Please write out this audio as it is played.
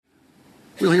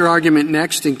We'll hear argument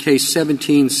next in Case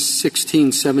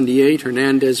 17-1678,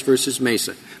 Hernandez versus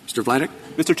Mesa. Mr. Vladeck.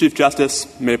 Mr. Chief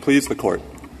Justice, may it please the Court.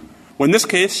 When this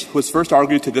case was first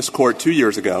argued to this Court 2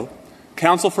 years ago,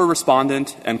 counsel for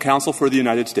Respondent and counsel for the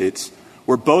United States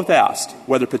were both asked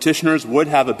whether petitioners would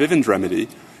have a Bivens remedy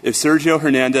if Sergio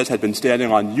Hernandez had been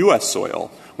standing on U.S. soil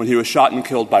when he was shot and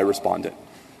killed by Respondent.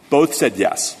 Both said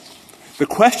yes. The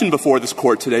question before this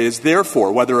Court today is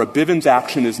therefore whether a Bivens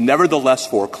action is nevertheless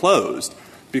foreclosed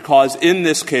because in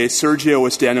this case Sergio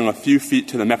was standing a few feet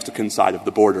to the Mexican side of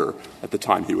the border at the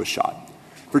time he was shot.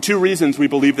 For two reasons we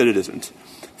believe that it isn't.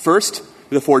 First,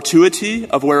 the fortuity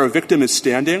of where a victim is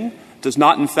standing does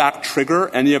not in fact trigger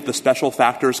any of the special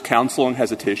factors counsel and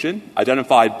hesitation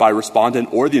identified by Respondent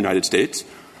or the United States.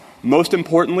 Most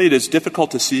importantly, it is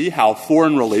difficult to see how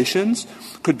foreign relations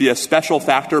could be a special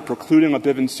factor precluding a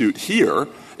Bivens suit here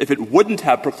if it wouldn't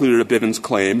have precluded a Bivens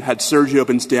claim had Sergio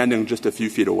been standing just a few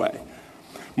feet away.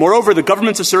 Moreover, the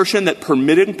government's assertion that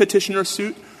permitting petitioner's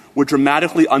suit would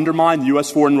dramatically undermine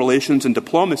U.S. foreign relations and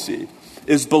diplomacy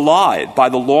is belied by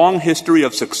the long history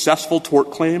of successful tort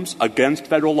claims against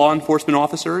federal law enforcement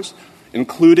officers,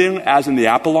 including, as in the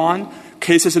Apollon,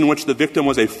 cases in which the victim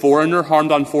was a foreigner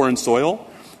harmed on foreign soil,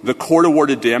 the court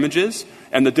awarded damages,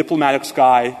 and the diplomatic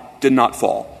sky did not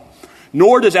fall.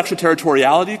 Nor does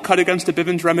extraterritoriality cut against a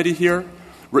Bivens remedy here.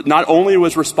 Not only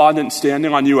was Respondent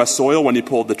standing on U.S. soil when he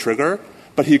pulled the trigger,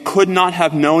 but he could not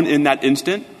have known in that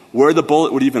instant where the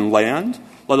bullet would even land,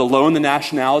 let alone the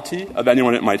nationality of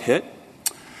anyone it might hit.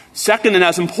 Second, and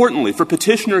as importantly, for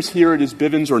petitioners here it is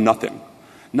Bivens or nothing.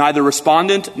 Neither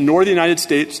Respondent nor the United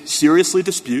States seriously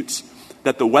disputes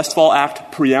that the Westfall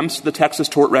Act preempts the Texas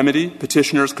tort remedy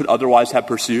petitioners could otherwise have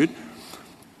pursued,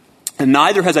 and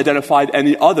neither has identified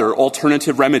any other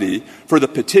alternative remedy for the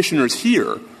petitioners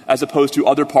here as opposed to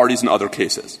other parties in other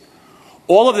cases.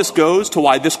 All of this goes to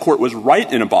why this Court was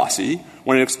right in Abbasi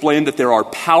when it explained that there are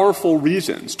powerful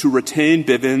reasons to retain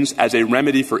Bivens as a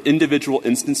remedy for individual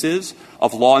instances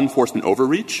of law enforcement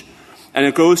overreach, and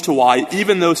it goes to why,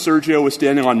 even though Sergio was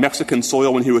standing on Mexican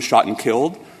soil when he was shot and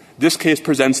killed, this case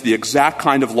presents the exact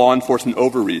kind of law enforcement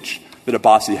overreach that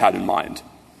Abbasi had in mind.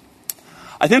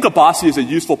 I think Abbasi is a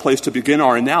useful place to begin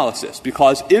our analysis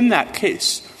because in that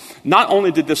case, not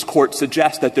only did this Court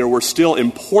suggest that there were still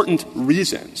important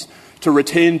reasons to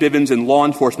retain Bivens in law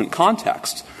enforcement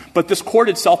contexts, but this Court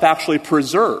itself actually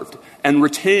preserved and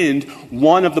retained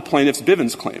one of the plaintiff's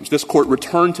Bivens claims. This Court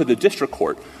returned to the district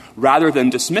court rather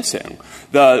than dismissing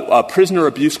the prisoner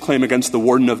abuse claim against the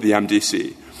warden of the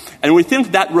MDC. And we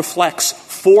think that reflects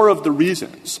four of the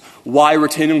reasons why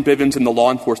retaining Bivens in the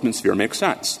law enforcement sphere makes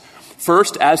sense.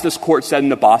 First, as this Court said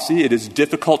in Abbasi, it is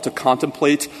difficult to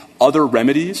contemplate other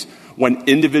remedies when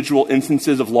individual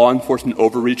instances of law enforcement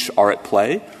overreach are at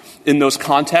play. In those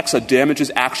contexts, a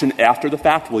damages action after the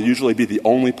fact will usually be the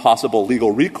only possible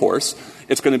legal recourse.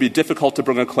 It's going to be difficult to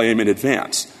bring a claim in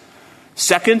advance.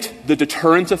 Second, the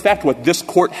deterrence effect, what this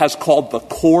Court has called the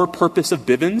core purpose of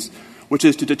Bivens, which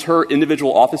is to deter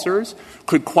individual officers,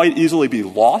 could quite easily be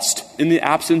lost in the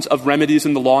absence of remedies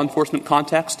in the law enforcement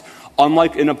context,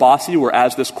 unlike in Abbasi, where,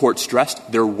 as this Court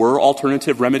stressed, there were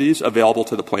alternative remedies available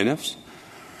to the plaintiffs.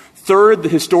 Third, the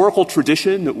historical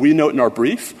tradition that we note in our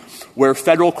brief, where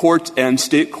federal courts and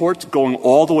state courts, going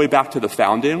all the way back to the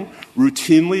founding,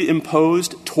 routinely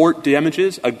imposed tort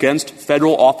damages against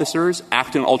federal officers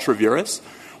acting ultra vires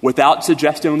without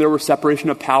suggesting there were separation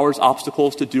of powers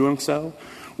obstacles to doing so,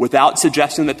 without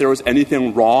suggesting that there was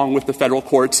anything wrong with the federal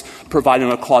courts providing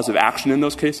a cause of action in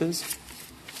those cases,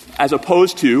 as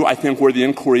opposed to, I think, where the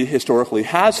inquiry historically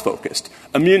has focused,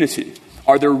 immunity.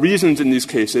 Are there reasons in these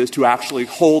cases to actually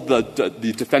hold the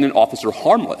defendant officer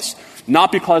harmless,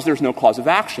 not because there's no cause of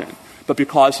action, but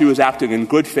because he was acting in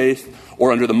good faith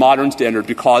or under the modern standard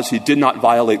because he did not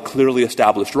violate clearly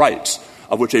established rights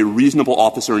of which a reasonable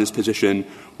officer in his position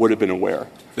would have been aware?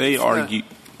 They argue.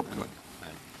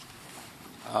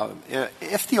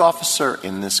 If the officer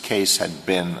in this case had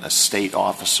been a state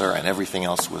officer and everything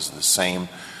else was the same,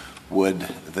 would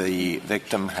the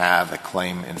victim have a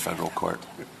claim in federal court?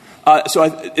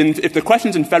 If the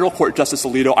question's in federal court, Justice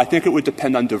Alito, I think it would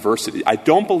depend on diversity. I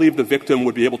don't believe the victim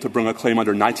would be able to bring a claim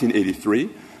under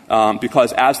 1983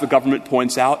 because, as the government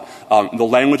points out, the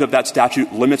language of that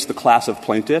statute limits the class of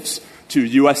plaintiffs to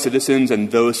U.S. citizens and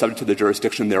those subject to the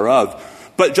jurisdiction thereof.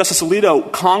 But, Justice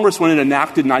Alito, Congress, when it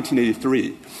enacted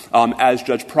 1983, as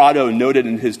Judge Prado noted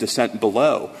in his dissent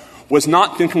below, was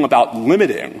not thinking about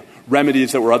limiting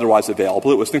remedies that were otherwise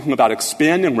available. It was thinking about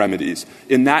expanding remedies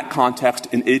in that context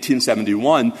in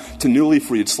 1871 to newly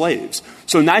freed slaves.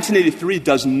 So 1983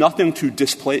 does nothing to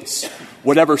displace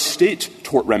whatever state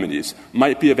tort remedies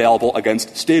might be available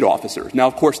against state officers. Now,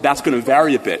 of course, that's going to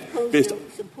vary a bit.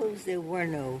 Suppose there were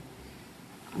no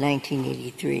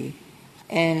 1983,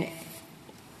 and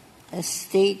a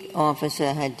state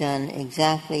officer had done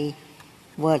exactly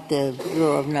what the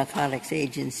Bureau of Narcotics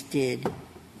agents did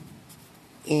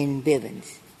in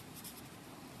Bivens.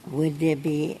 Would there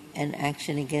be an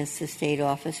action against the state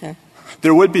officer?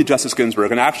 There would be, Justice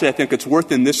Ginsburg, and actually I think it's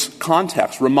worth in this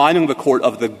context reminding the Court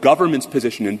of the government's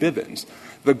position in Bivens.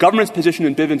 The government's position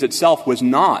in Bivens itself was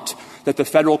not that the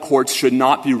federal courts should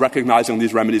not be recognizing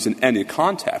these remedies in any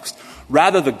context.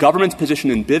 Rather, the government's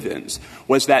position in Bivens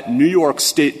was that New York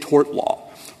state tort law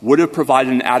would have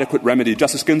provided an adequate remedy,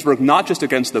 Justice Ginsburg, not just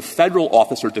against the federal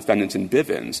officer defendants in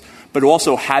Bivens, but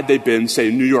also had they been,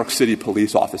 say, New York City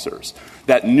police officers.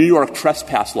 That New York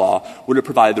trespass law would have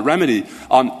provided the remedy.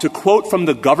 To quote from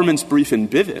the government's brief in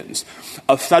Bivens,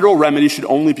 a federal remedy should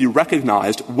only be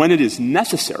recognized when it is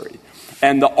necessary.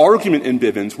 And the argument in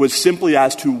Bivens was simply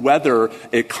as to whether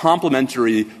a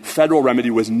complementary federal remedy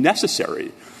was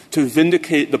necessary to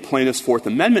vindicate the plaintiff's Fourth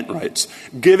Amendment rights,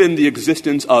 given the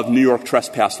existence of New York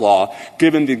trespass law,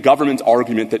 given the government's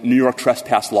argument that New York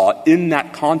trespass law in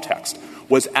that context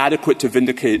was adequate to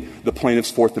vindicate the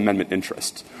plaintiff's Fourth Amendment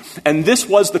interests. And this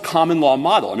was the common law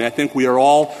model. I mean, I think we are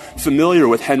all familiar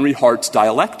with Henry Hart's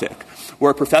dialectic,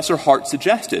 where Professor Hart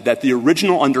suggested that the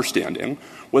original understanding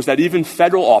was that even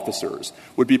federal officers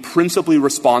would be principally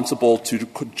responsible to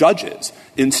judges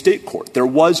in state court. There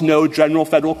was no general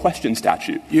federal question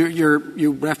statute.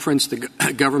 You referenced the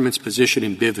government's position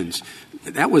in Bivens.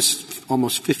 That was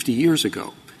almost 50 years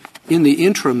ago. In the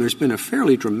interim, there's been a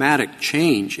fairly dramatic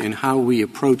change in how we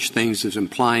approach things as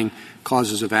implying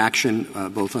causes of action,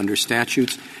 both under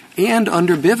statutes and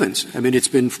under Bivens. I mean, it's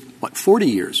been, 40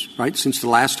 years, right, since the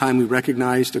last time we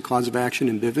recognized a cause of action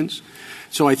in Bivens?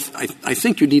 So I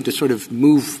think you need to sort of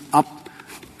move up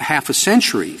half a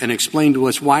century and explain to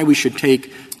us why we should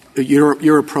take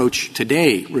your approach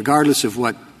today, regardless of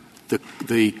what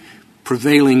the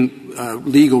prevailing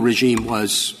legal regime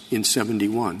was in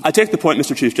 71. I take the point,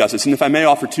 Mr. Chief Justice, and if I may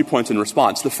offer 2 points in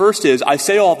response. The first is I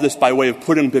say all of this by way of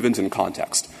putting Bivens in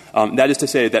context. That is to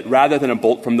say that rather than a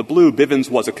bolt from the blue, Bivens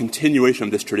was a continuation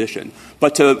of this tradition.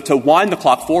 But to wind the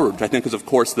clock forward, which I think is, of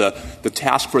course, the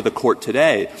task for the Court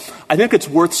today, I think it's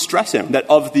worth stressing that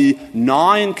of the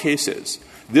 9 cases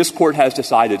this Court has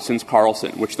decided since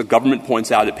Carlson, which the government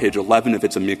points out at page 11 of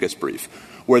its amicus brief,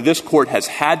 where this Court has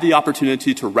had the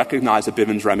opportunity to recognize a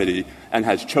Bivens remedy and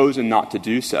has chosen not to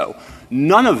do so,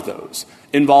 none of those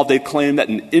involved a claim that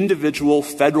an individual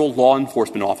federal law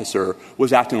enforcement officer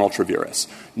was acting ultra vires.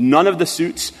 None of the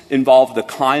suits involved the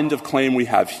kind of claim we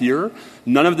have here.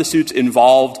 None of the suits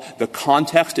involved the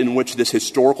context in which this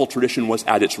historical tradition was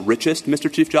at its richest,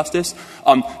 Mr. Chief Justice.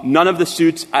 None of the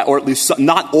suits, or at least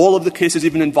not all of the cases,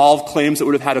 even involved claims that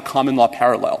would have had a common law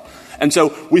parallel. And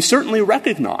so we certainly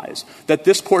recognize that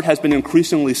this Court has been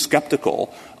increasingly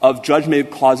skeptical of judge-made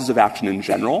causes of action in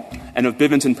general and of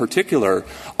Bivens in particular.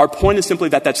 Our point is simply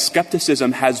that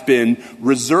skepticism has been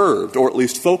reserved, or at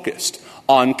least focused,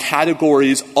 on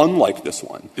categories unlike this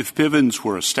one. If Bivens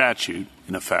were a statute,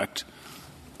 in effect,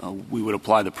 we would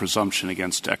apply the presumption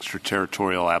against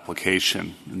extraterritorial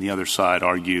application, and the other side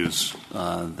argues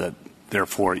that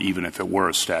therefore, even if it were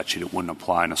a statute, it wouldn't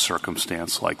apply in a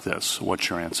circumstance like this. What's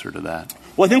your answer to that?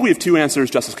 Well, I think we have 2 answers,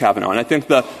 Justice Kavanaugh. And I think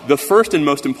the first and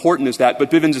most important is that,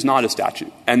 but Bivens is not a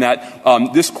statute. And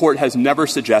that this Court has never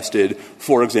suggested,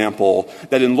 for example,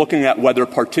 that in looking at whether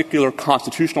particular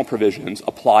constitutional provisions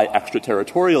apply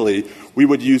extraterritorially, we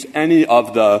would use any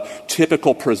of the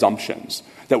typical presumptions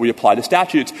that we apply to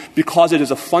statutes, because it is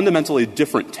a fundamentally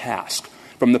different task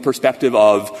from the perspective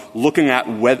of looking at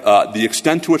the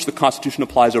extent to which the Constitution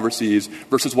applies overseas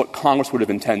versus what Congress would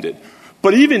have intended.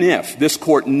 But even if this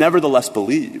Court nevertheless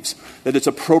believes that it's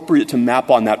appropriate to map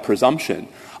on that presumption,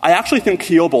 I actually think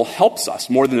Kiobel helps us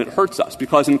more than it hurts us,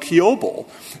 because in Kiobel,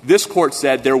 this Court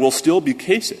said there will still be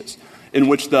cases in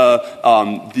which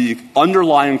the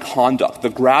underlying conduct, the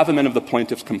gravamen of the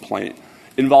plaintiff's complaint,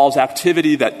 involves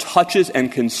activity that touches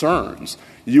and concerns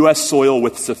U.S. soil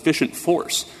with sufficient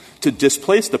force to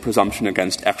displace the presumption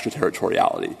against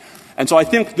extraterritoriality. And so I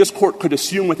think this Court could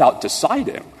assume without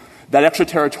deciding that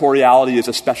extraterritoriality is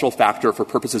a special factor for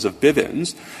purposes of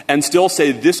Bivens and still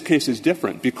say this case is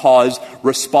different because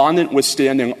respondent was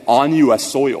standing on U.S.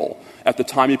 soil at the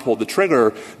time he pulled the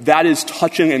trigger. That is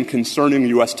touching and concerning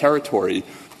U.S. territory,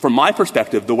 from my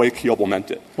perspective, the way Kiobel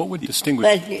meant it. What would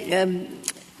distinguish?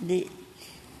 But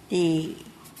The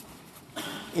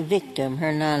victim,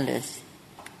 Hernandez,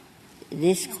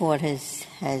 this court has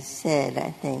said,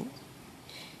 I think,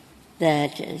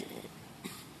 that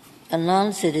a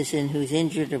non-citizen who's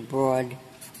injured abroad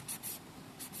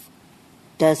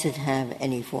doesn't have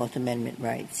any Fourth Amendment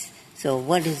rights. So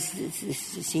what is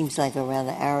this? It seems like a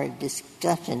rather arid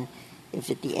discussion if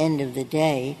at the end of the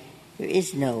day there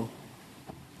is no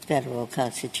federal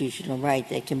constitutional right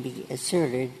that can be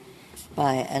asserted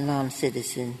by a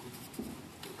non-citizen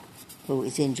who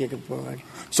is injured abroad.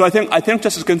 So I think,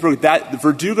 Justice Ginsburg, that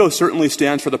Verdugo certainly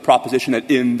stands for the proposition that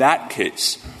in that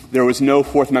case there was no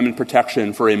Fourth Amendment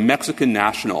protection for a Mexican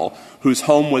national whose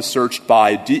home was searched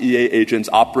by DEA agents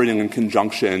operating in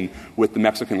conjunction with the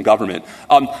Mexican government.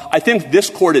 I think this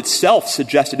court itself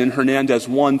suggested in Hernandez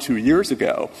 1 2 years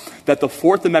ago that the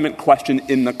Fourth Amendment question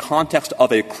in the context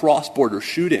of a cross-border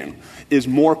shooting is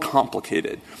more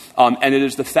complicated. And it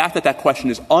is the fact that that question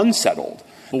is unsettled.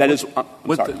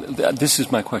 This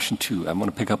is my question, too. I want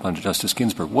to pick up on Justice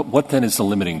Ginsburg. What then is the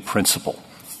limiting principle?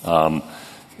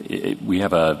 We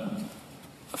have a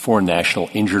foreign national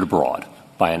injured abroad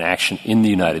by an action in the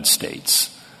United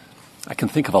States. I can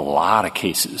think of a lot of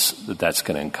cases that that's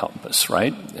going to encompass,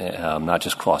 right? Not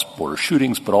just cross-border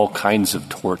shootings, but all kinds of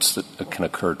torts that can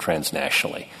occur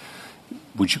transnationally.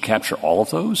 Would you capture all of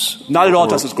those? Not at all,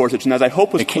 Justice Gorsuch. And as I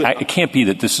hope was clear, it can't be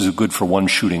that this is good for one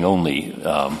shooting only,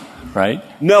 right?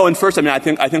 No, and first, I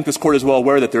think this court is well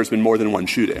aware that there's been more than one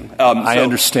shooting. I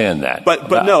understand that. But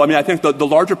no, I think the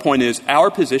larger point is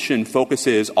our position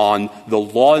focuses on the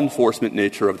law enforcement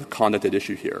nature of the conduct at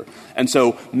issue here. And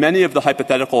so many of the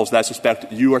hypotheticals that I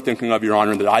suspect you are thinking of, Your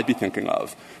Honor, and that I'd be thinking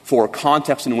of for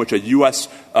context in which a U.S.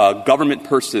 Government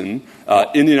person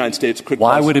in the United States could...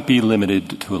 Why would it be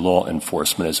limited to law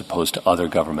enforcement as opposed to other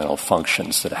governmental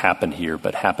functions that happen here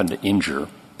but happen to injure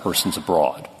persons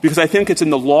abroad? Because I think it's in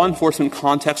the law enforcement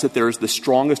context that there is the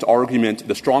strongest argument,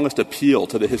 the strongest appeal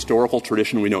to the historical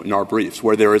tradition we note in our briefs,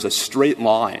 where there is a straight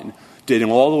line dating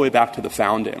all the way back to the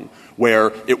founding,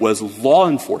 where it was law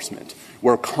enforcement,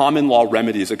 where common law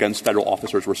remedies against federal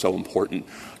officers were so important.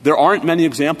 There aren't many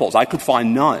examples, I could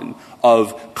find none,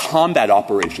 of combat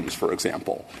operations, for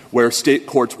example, where state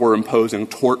courts were imposing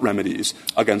tort remedies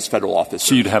against federal officers.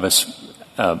 So you'd have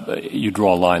you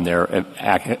draw a line there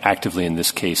actively in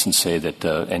this case and say that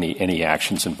any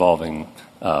actions involving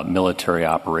military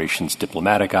operations,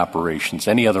 diplomatic operations,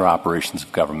 any other operations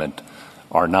of government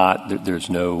are not, there's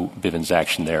no Bivens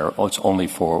action there. It's only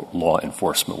for law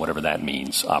enforcement, whatever that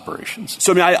means, operations.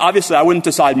 So, obviously, I wouldn't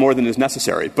decide more than is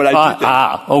necessary, but I do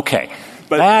think... Okay.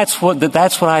 But that's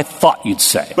what I thought you'd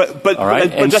say. But all right?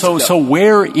 And so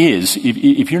where is,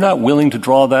 if you're not willing to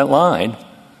draw that line,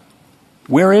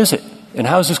 where is it? And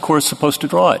how is this court supposed to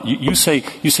draw it? You say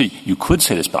you could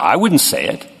say this, but I wouldn't say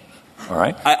it. All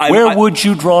right? Where would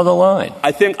you draw the line?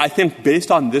 I think based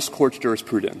on this court's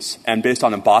jurisprudence and based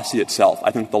on Abbasi itself,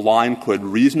 I think the line could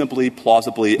reasonably,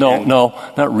 plausibly... No,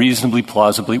 not reasonably,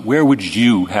 plausibly. Where would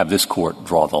you have this court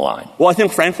draw the line? Well, I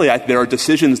think, frankly, there are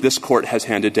decisions this court has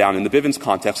handed down in the Bivens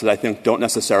context that I think aren't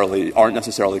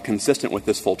necessarily consistent with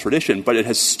this full tradition, but it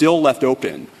has still left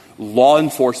open law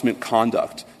enforcement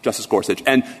conduct, Justice Gorsuch.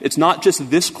 And it's not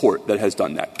just this court that has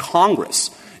done that. Congress,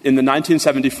 in the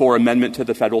 1974 amendment to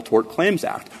the Federal Tort Claims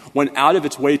Act, went out of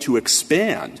its way to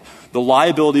expand the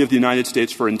liability of the United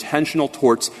States for intentional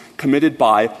torts committed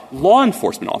by law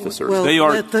enforcement officers. Well,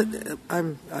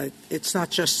 it's not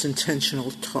just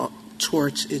intentional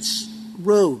torts, it's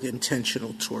rogue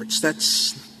intentional torts.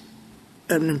 That's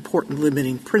an important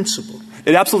limiting principle.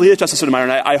 It absolutely is, Justice Sotomayor,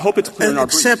 and I hope it's clear in our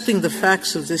briefs. Accepting the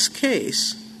facts of this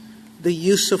case, the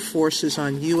use of forces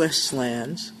on U.S.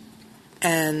 lands,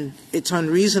 and it's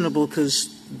unreasonable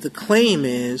because the claim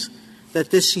is that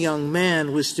this young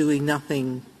man was doing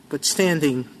nothing but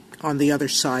standing on the other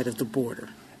side of the border.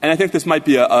 And I think this might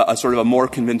be a sort of a more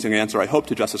convincing answer, I hope,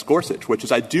 to Justice Gorsuch, which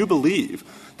is I do believe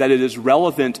that it is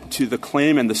relevant to the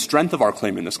claim and the strength of our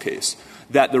claim in this case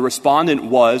that the respondent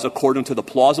was, according to the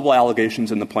plausible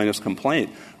allegations in the plaintiff's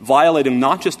complaint, violating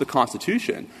not just the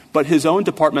Constitution, but his own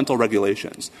departmental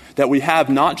regulations, that we have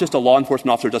not just a law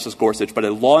enforcement officer, Justice Gorsuch, but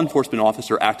a law enforcement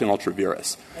officer acting ultra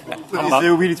vires. Is they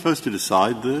really supposed to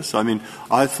decide this? I mean,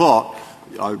 I thought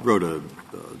 — I wrote a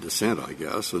dissent, I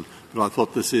guess, but I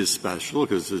thought this is special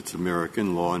because it's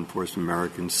American law enforcement,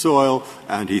 American soil,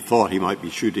 and he thought he might be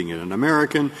shooting at an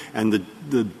American. And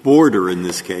the border in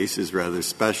this case is rather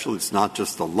special. It's not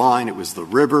just the line, it was the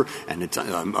river, and it's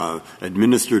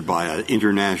administered by an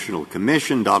international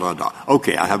commission,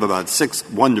 Okay, I have about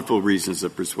 6 wonderful reasons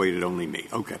that persuaded only me.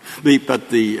 Okay.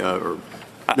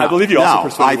 I believe you also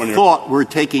persuaded I thought we're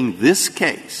taking this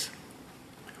case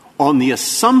on the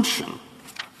assumption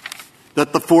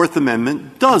that the Fourth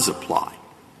Amendment does apply.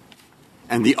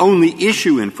 And the only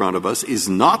issue in front of us is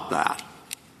not that,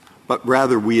 but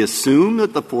rather we assume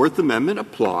that the Fourth Amendment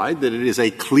applied, that it is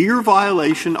a clear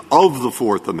violation of the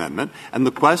Fourth Amendment, and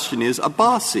the question is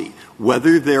Abbasi,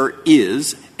 whether there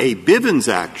is a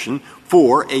Bivens action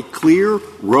for a clear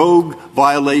rogue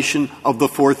violation of the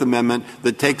Fourth Amendment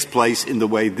that takes place in the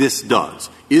way this does.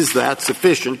 Is that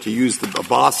sufficient, to use the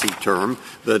Abbasi term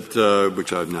that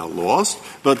which I've now lost,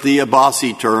 but the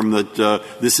Abbasi term that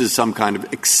this is some kind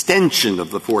of extension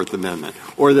of the Fourth Amendment,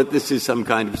 or that this is some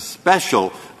kind of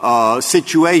special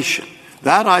situation?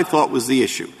 That, I thought, was the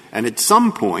issue. And at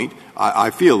some point, I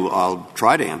feel I'll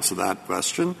try to answer that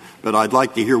question, but I'd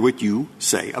like to hear what you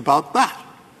say about that.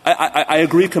 I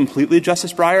agree completely,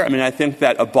 Justice Breyer. I mean, I think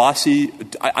that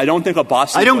Abbasi – I don't think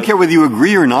Abbasi – I don't care whether you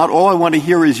agree or not. All I want to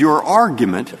hear is your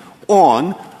argument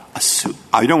on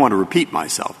 – I don't want to repeat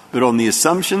myself, but on the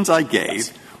assumptions I gave,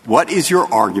 yes. What is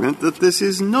your argument that this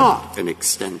is not an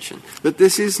extension, that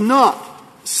this is not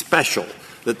special,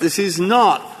 that this is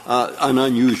not an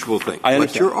unusual thing?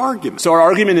 What's your argument? So our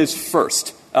argument is,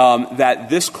 first,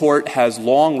 that this Court has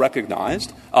long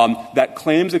recognized that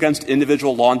claims against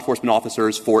individual law enforcement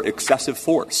officers for excessive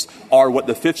force are what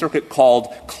the Fifth Circuit called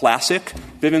classic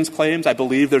Bivens claims. I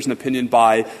believe there's an opinion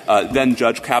by then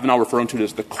Judge Kavanaugh referring to it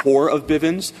as the core of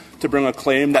Bivens to bring a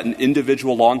claim that an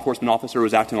individual law enforcement officer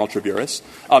was acting ultra vires.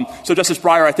 So, Justice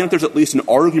Breyer, I think there's at least an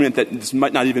argument that this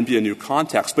might not even be a new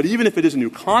context. But even if it is a new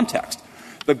context,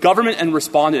 the government and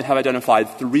respondent have identified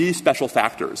three special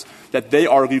factors that they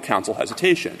argue counsel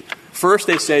hesitation. First,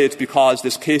 they say it's because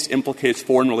this case implicates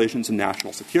foreign relations and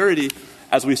national security.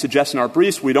 As we suggest in our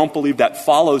briefs, we don't believe that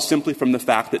follows simply from the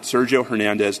fact that Sergio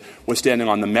Hernandez was standing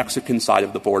on the Mexican side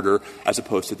of the border as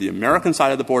opposed to the American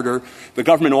side of the border. The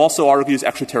government also argues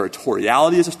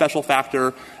extraterritoriality is a special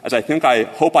factor. As I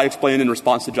hope I explained in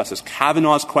response to Justice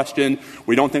Kavanaugh's question,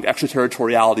 we don't think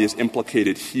extraterritoriality is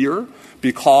implicated here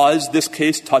because this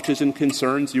case touches and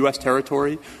concerns U.S.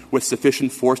 territory with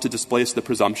sufficient force to displace the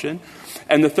presumption.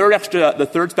 And the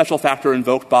third special factor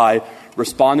invoked by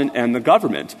respondent and the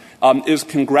government is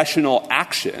congressional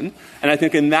action. And I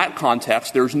think in that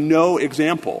context, there's no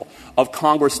example of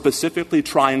Congress specifically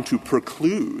trying to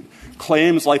preclude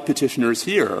claims like petitioners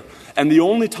here. And the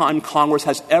only time Congress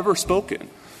has ever spoken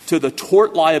to the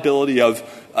tort liability of,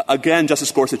 again,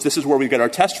 Justice Gorsuch, this is where we get our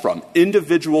test from,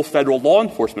 individual federal law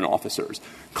enforcement officers.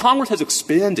 Congress has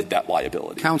expanded that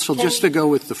liability. Counsel, just to go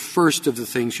with the first of the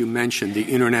things you mentioned,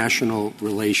 the international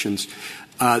relations,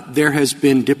 there has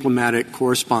been diplomatic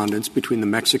correspondence between the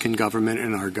Mexican government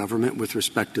and our government with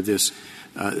respect to this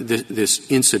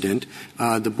incident.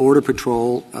 The Border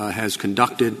Patrol has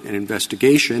conducted an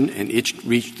investigation, and it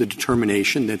reached the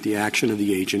determination that the action of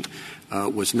the agent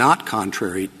was not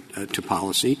contrary to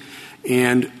policy.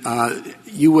 And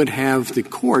you would have the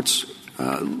courts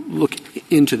look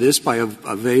into this by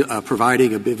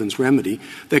providing a Bivens remedy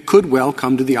that could well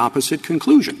come to the opposite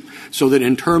conclusion. So that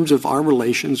in terms of our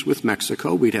relations with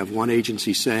Mexico, we'd have one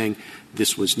agency saying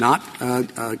this was not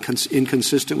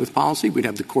inconsistent with policy. We'd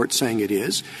have the court saying it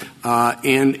is.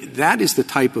 And that is the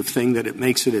type of thing that it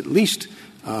makes it at least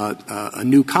a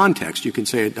new context. You can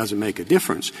say it doesn't make a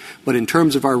difference. But in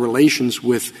terms of our relations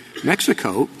with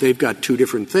Mexico, they've got two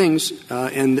different things.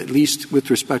 And at least with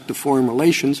respect to foreign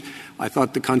relations, I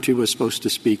thought the country was supposed to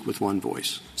speak with one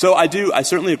voice. So I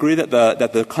certainly agree that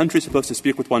the country is supposed to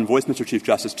speak with one voice, Mr. Chief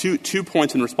Justice. Two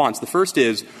points in response. The first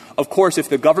is, of course, if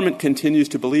the government continues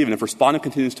to believe and if respondent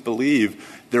continues to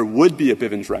believe there would be a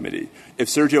Bivens remedy if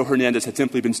Sergio Hernandez had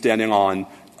simply been standing on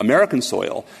American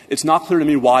soil, it's not clear to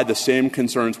me why the same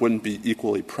concerns wouldn't be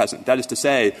equally present. That is to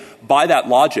say, by that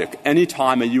logic, any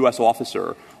time a U.S.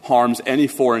 officer harms any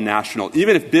foreign national,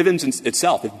 even if Bivens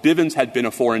itself, if Bivens had been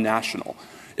a foreign national,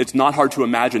 it's not hard to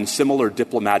imagine similar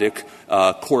diplomatic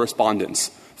correspondence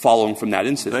following from that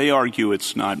incident. They argue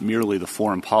it's not merely the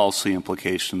foreign policy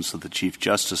implications that the Chief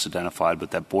Justice identified,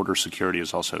 but that border security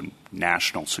is also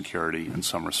national security in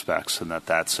some respects, and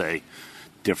that's a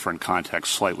different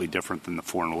context, slightly different than the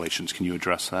foreign relations. Can you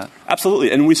address that?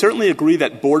 Absolutely. And we certainly agree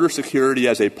that border security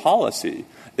as a policy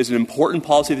is an important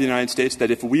policy of the United States, that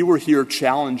if we were here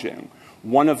challenging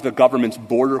one of the government's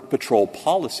border patrol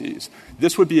policies,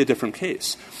 this would be a different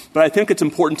case. But I think it's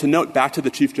important to note, back to the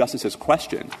Chief Justice's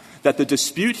question, that the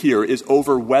dispute here is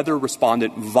over whether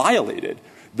respondent violated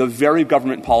the very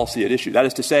government policy at issue. That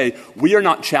is to say, we are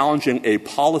not challenging a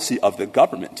policy of the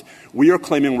government. We are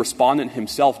claiming respondent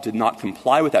himself did not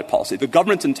comply with that policy. The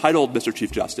government's entitled, Mr. Chief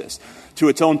Justice, to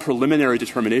its own preliminary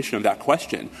determination of that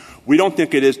question. We don't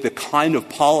think it is the kind of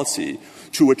policy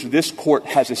to which this Court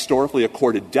has historically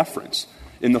accorded deference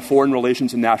in the foreign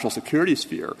relations and national security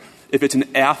sphere if it's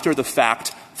an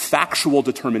after-the-fact factual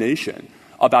determination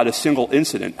about a single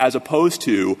incident, as opposed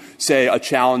to, say, a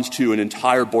challenge to an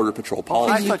entire Border Patrol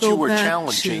policy. I thought you were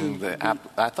challenging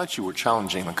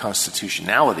the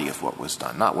constitutionality of what was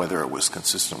done, not whether it was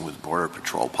consistent with Border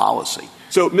Patrol policy.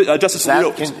 So, Justice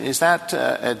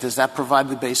Alito, does that provide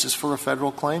the basis for a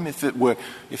federal claim?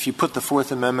 If you put the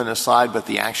Fourth Amendment aside, but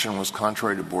the action was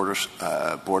contrary to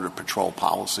Border Patrol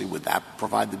policy, would that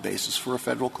provide the basis for a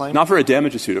federal claim? Not for a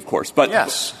damages suit, of course, but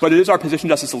yes. But it is our position,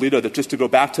 Justice Alito, that just to go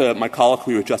back to my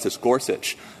colloquy with Justice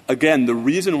Gorsuch, again, the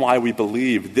reason why we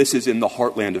believe this is in the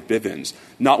heartland of Bivens,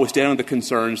 notwithstanding the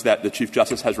concerns that the Chief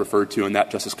Justice has referred to and that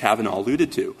Justice Kavanaugh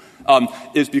alluded to,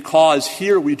 is because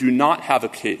here we do not have a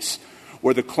case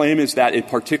where the claim is that a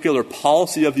particular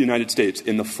policy of the United States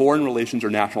in the foreign relations or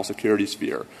national security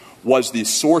sphere was the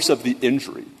source of the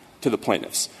injury to the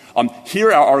plaintiffs.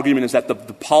 Here our argument is that the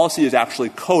policy is actually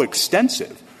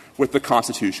coextensive with the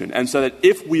Constitution, and so that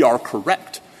if we are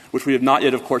correct, which we have not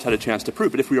yet, of course, had a chance to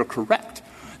prove, but if we are correct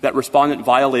that respondent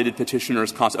violated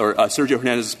petitioner's Sergio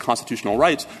Hernandez's constitutional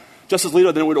rights, Justice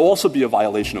Alito, then it would also be a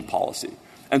violation of policy.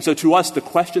 And so to us, the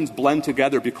questions blend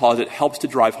together because it helps to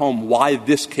drive home why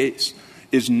this case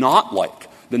is not like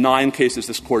the 9 cases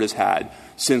this Court has had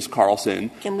since Carlson.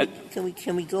 Can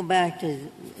we go back to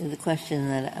the question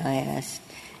that I asked?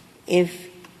 If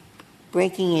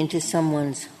breaking into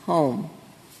someone's home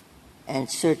and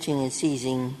searching and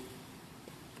seizing,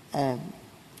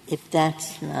 if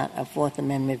that's not a Fourth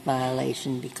Amendment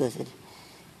violation because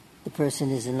the person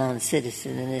is a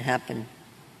non-citizen and it happened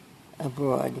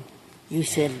abroad, you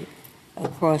said a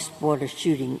cross-border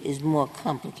shooting is more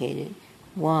complicated.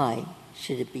 Why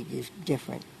should it be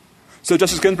different? So,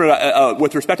 Justice Ginsburg,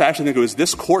 with respect, I actually think it was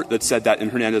this Court that said that in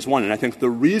Hernandez 1, and I think the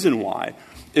reason why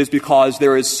is because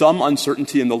there is some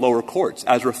uncertainty in the lower courts,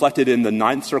 as reflected in the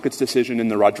Ninth Circuit's decision in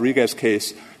the Rodriguez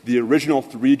case, the original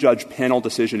 3-judge panel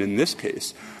decision in this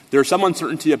case. There's some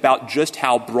uncertainty about just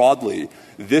how broadly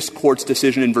this Court's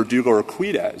decision in Verdugo or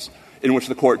Quides, in which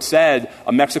the Court said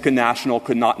a Mexican national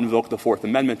could not invoke the Fourth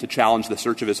Amendment to challenge the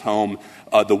search of his home,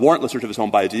 the warrantless search of his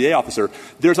home by a DA officer.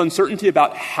 There's uncertainty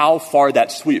about how far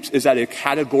that sweeps. Is that a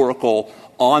categorical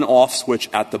on-off switch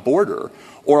at the border?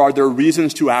 Or are there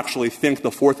reasons to actually think the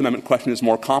Fourth Amendment question is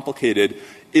more complicated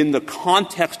in the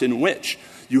context in which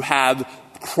you have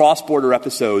cross-border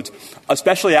episodes,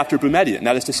 especially after Boumediene?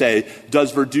 That is to say,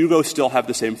 does Verdugo still have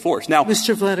the same force? Now,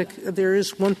 Mr. Vladeck, there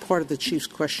is one part of the Chief's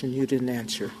question you didn't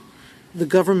answer. The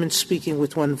government speaking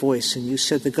with one voice, and you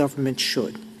said the government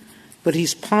should. But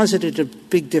he's posited a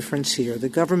big difference here.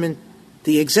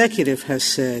 The executive has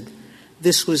said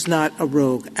this was not a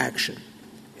rogue action.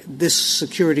 This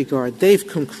security guard, they've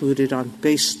concluded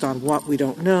based on what we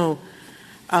don't know,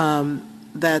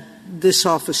 that this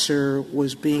officer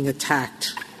was being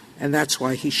attacked, and that's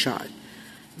why he shot.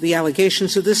 The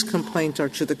allegations of this complaint are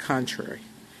to the contrary.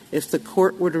 If the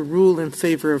court were to rule in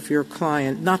favor of your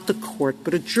client, not the court,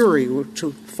 but a jury were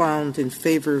to found in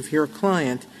favor of your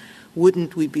client,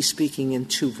 wouldn't we be speaking in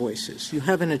two voices? You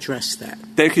haven't addressed that.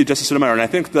 Thank you, Justice Sotomayor. And I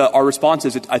think our response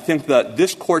is I think that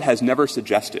this Court has never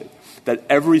suggested that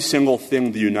every single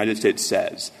thing the United States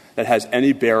says that has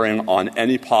any bearing on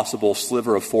any possible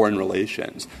sliver of foreign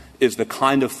relations is the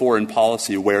kind of foreign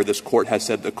policy where this Court has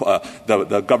said the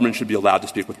government should be allowed to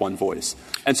speak with one voice.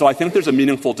 And so I think there's a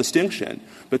meaningful distinction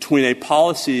between a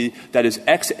policy that is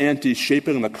ex ante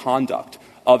shaping the conduct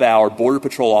of our Border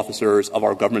Patrol officers, of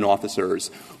our government officers,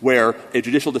 where a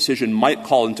judicial decision might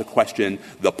call into question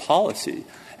the policy,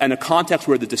 and a context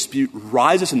where the dispute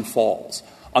rises and falls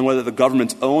on whether the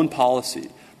government's own policy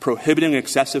prohibiting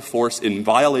excessive force in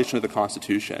violation of the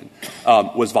Constitution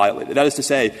was violated. That is to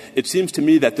say, it seems to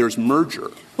me that there's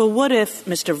merger. Well, what if,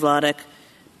 Mr. Vladeck,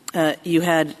 you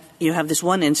have this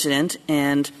one incident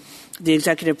and the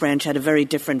executive branch had a very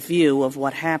different view of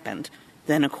what happened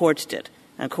than a court did?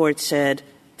 A court said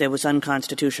there was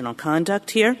unconstitutional conduct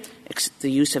here,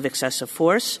 the use of excessive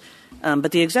force,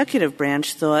 but the executive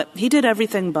branch thought he did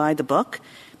everything by the book.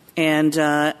 And,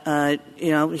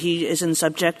 he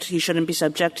shouldn't be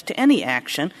subject to any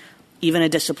action, even a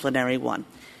disciplinary one.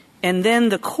 And then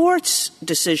the court's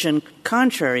decision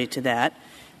contrary to that,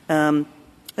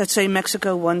 let's say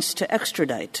Mexico wants to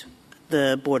extradite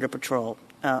the Border Patrol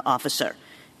officer.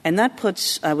 And that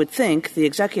puts, I would think, the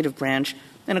executive branch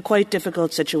in a quite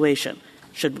difficult situation.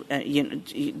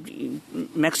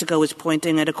 Mexico is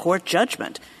pointing at a court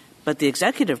judgment. But the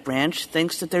executive branch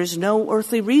thinks that there's no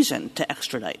earthly reason to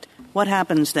extradite. What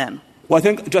happens then? Well, I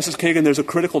think, Justice Kagan, there's a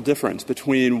critical difference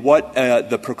between what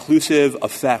the preclusive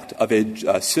effect of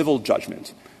a civil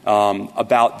judgment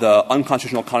about the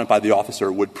unconstitutional conduct by the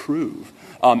officer would prove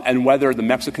and whether the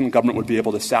Mexican government would be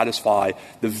able to satisfy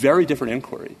the very different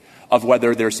inquiry of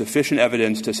whether there's sufficient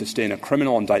evidence to sustain a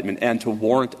criminal indictment and to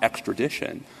warrant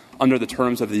extradition under the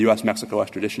terms of the U.S.-Mexico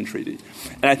extradition treaty.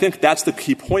 And I think that's the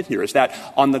key point here, is that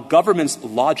on the government's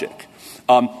logic,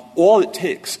 all it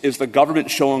takes is the government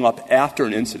showing up after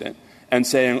an incident and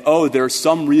saying, oh, there's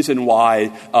some reason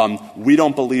why we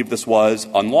don't believe this was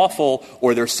unlawful,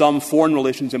 or there's some foreign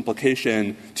relations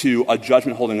implication to a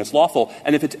judgment holding this lawful.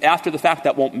 And if it's after the fact,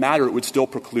 that won't matter. It would still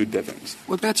preclude Bivens.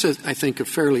 Well, that's, I think, a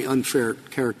fairly unfair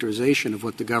characterization of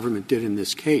what the government did in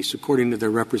this case. According to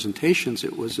their representations,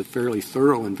 it was a fairly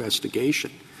thorough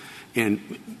investigation.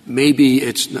 And maybe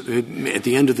it's at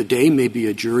the end of the day, maybe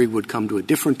a jury would come to a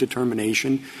different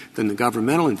determination than the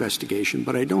governmental investigation,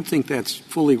 but I don't think that's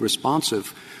fully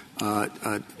responsive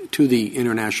to the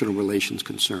international relations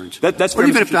concerns. That's or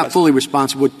even if not fully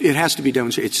responsive, it has to be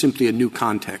demonstrated. It's simply a new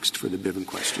context for the Bivens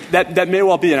question. That may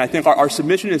well be, and I think our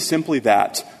submission is simply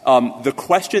that the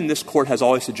question this Court has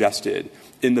always suggested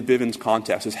in the Bivens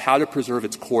context is how to preserve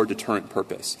its core deterrent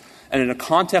purpose. And in a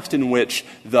context in which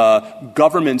the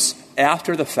government's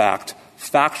after-the-fact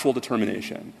factual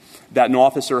determination that an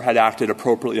officer had acted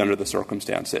appropriately under the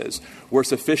circumstances were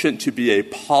sufficient to be a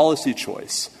policy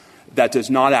choice that does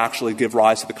not actually give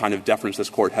rise to the kind of deference this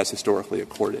Court has historically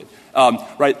accorded.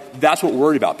 Right? That's what we're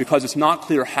worried about, because it's not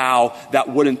clear how that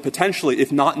wouldn't potentially,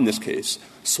 if not in this case,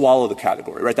 swallow the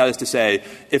category. Right? That is to say,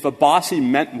 if Abbasi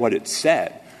meant what it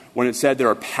said, when it said there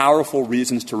are powerful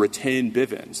reasons to retain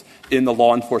Bivens in the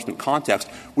law enforcement context,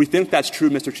 we think that's true,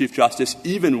 Mr. Chief Justice,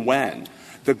 even when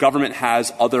the government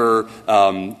has other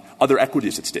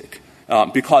equities at stake.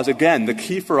 Because, again, the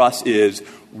key for us is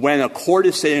when a court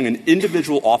is saying an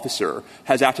individual officer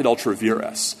has acted ultra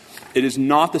vires, it is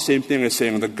not the same thing as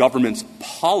saying the government's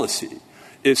policy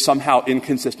is somehow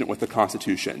inconsistent with the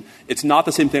Constitution. It's not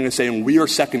the same thing as saying we are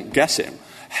second-guessing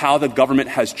how the government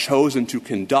has chosen to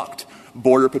conduct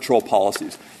Border Patrol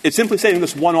policies. It's simply saying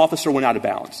this one officer went out of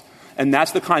bounds. And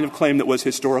that's the kind of claim that was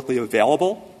historically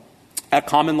available at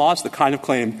common law. It's the kind of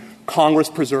claim Congress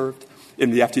preserved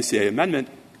in the FTCA amendment.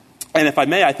 And if I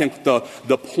may, I think the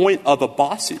point of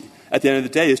Abbasi at the end of the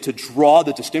day is to draw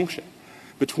the distinction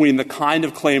between the kind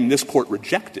of claim this Court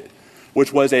rejected,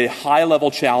 which was a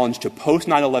high-level challenge to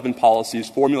post-9/11 policies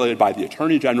formulated by the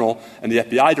Attorney General and the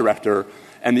FBI Director,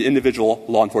 and the individual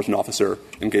law enforcement officer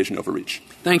engaged in overreach.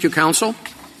 Thank you, counsel.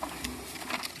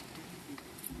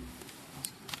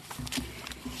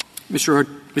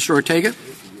 Mr. Ortega.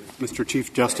 Mr.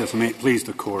 Chief Justice, may it please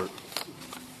the Court.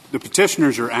 The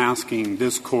petitioners are asking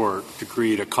this Court to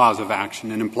create a cause of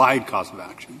action, an implied cause of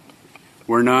action,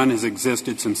 where none has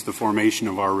existed since the formation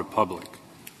of our republic,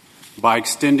 by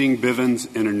extending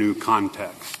Bivens in a new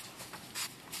context,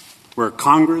 where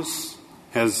Congress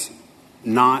has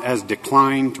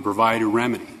declined to provide a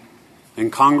remedy,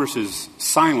 and Congress's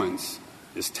silence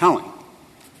is telling.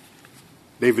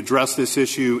 They've addressed this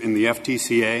issue in the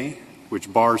FTCA,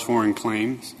 which bars foreign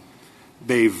claims.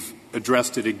 They've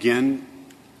addressed it again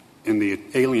in the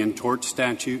Alien Tort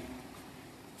Statute,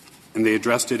 and they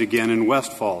addressed it again in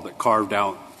Westfall that carved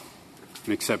out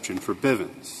an exception for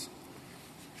Bivens.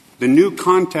 The new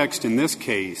context in this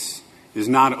case is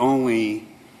not only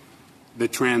the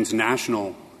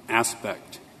transnational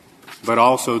aspect, but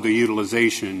also the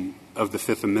utilization of the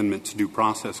Fifth Amendment's Due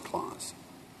Process Clause.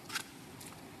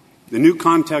 The new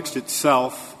context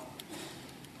itself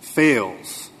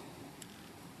fails,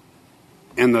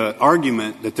 and the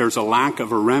argument that there's a lack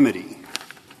of a remedy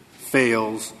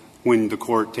fails when the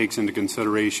Court takes into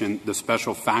consideration the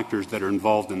special factors that are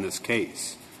involved in this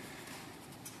case.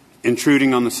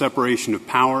 Intruding on the separation of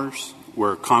powers,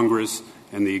 where Congress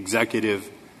and the executive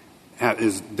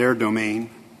is their domain,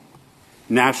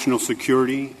 national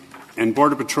security, and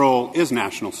Border Patrol is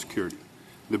national security.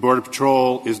 The Border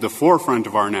Patrol is the forefront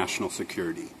of our national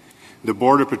security. The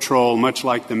Border Patrol, much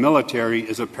like the military,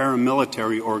 is a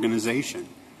paramilitary organization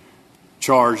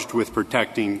charged with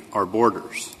protecting our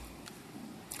borders.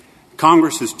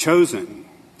 Congress has chosen,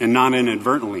 and not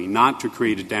inadvertently, not to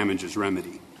create a damages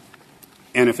remedy.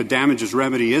 And if a damages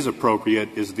remedy is appropriate,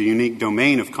 is the unique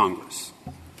domain of Congress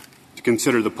to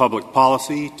consider the public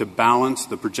policy, to balance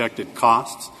the projected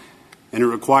costs, and it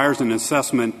requires an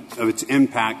assessment of its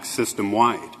impact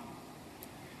system-wide.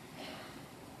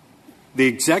 The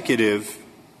executive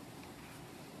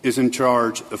is in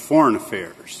charge of foreign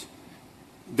affairs.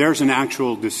 There's an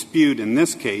actual dispute in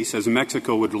this case, as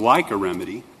Mexico would like a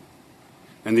remedy,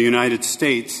 and the United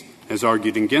States has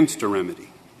argued against a remedy.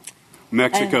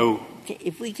 Mexico...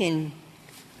 If we can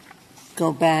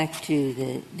go back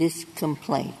to this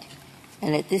complaint,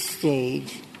 and at this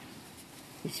stage,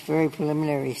 this very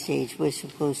preliminary stage, we're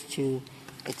supposed to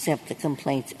accept the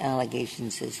complaint's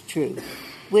allegations as true,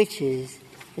 which is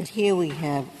that here we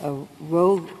have a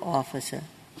rogue officer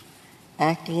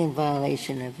acting in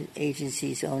violation of the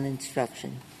agency's own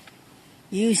instruction,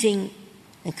 using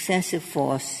excessive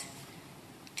force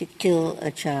to kill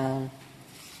a child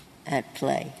at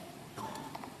play.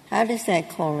 How does that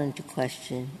call into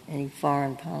question any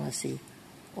foreign policy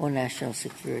or national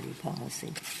security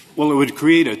policy? Well, it would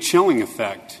create a chilling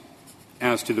effect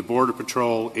as to the Border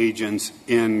Patrol agents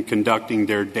in conducting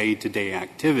their day-to-day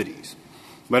activities.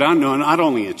 But not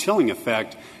only a chilling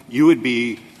effect, you would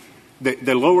be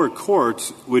the lower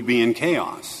courts would be in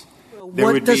chaos.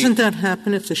 Doesn't that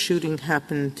happen if the shooting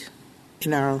happened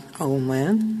in our own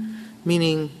land?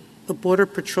 Meaning a Border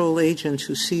Patrol agent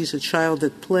who sees a child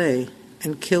at play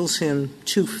and kills him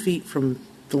 2 feet from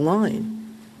the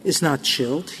line is not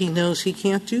chilled. He knows he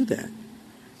can't do that.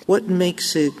 What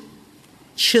makes it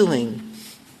chilling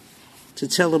to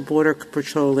tell a Border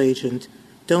Patrol agent,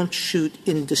 don't shoot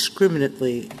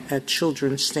indiscriminately at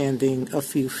children standing a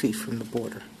few feet from the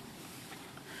border?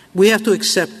 We have to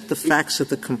accept the facts of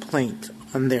the complaint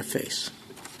on their face.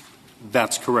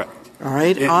 That's correct. All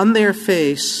right? On their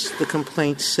face, the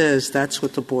complaint says that's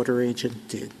what the border agent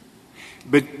did.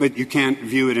 But you can't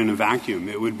view it in a vacuum.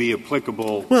 It would be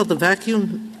applicable. Well, the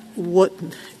vacuum,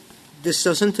 this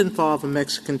doesn't involve a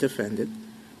Mexican defendant,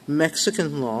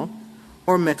 Mexican law,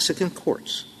 or Mexican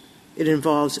courts. It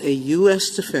involves a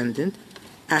U.S. defendant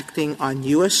acting on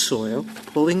U.S. soil,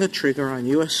 pulling a trigger on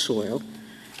U.S. soil,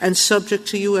 and subject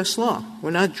to U.S. law. We're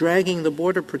not dragging the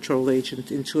Border Patrol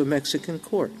agent into a Mexican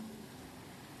court.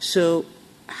 So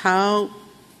how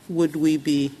would we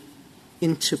be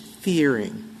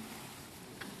interfering?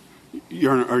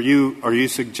 Your Honor, are you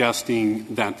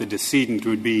suggesting that the decedent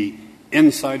would be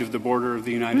inside of the border of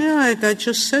the United States? No, I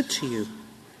just said to you.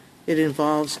 It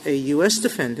involves a U.S.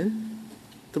 defendant,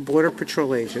 the Border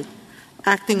Patrol agent,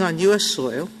 acting on U.S.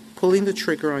 soil, pulling the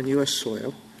trigger on U.S.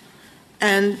 soil,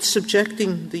 and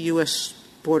subjecting the U.S.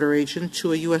 border agent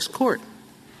to a U.S. court.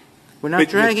 We're not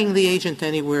dragging the agent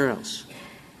anywhere else.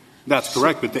 That's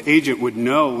correct, but the agent would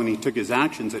know when he took his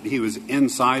actions that he was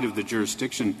inside of the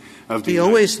jurisdiction of the United States. He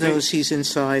always knows he's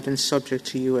inside and subject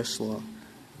to U.S. law.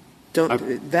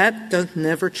 That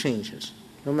never changes,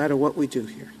 no matter what we do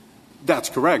here. That's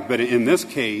correct, but in this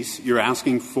case, you're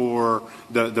asking for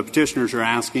the petitioners are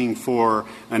asking for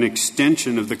an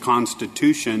extension of the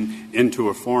Constitution into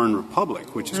a foreign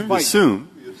republic, which is quite. We assume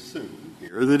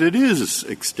here that it is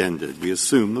extended. We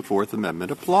assume the Fourth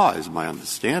Amendment applies. My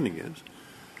understanding is.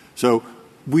 So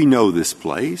we know this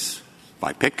place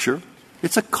by picture.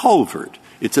 It's a culvert.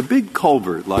 It's a big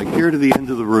culvert, like here to the end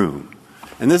of the room,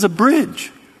 and there's a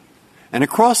bridge, and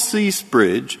across this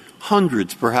bridge,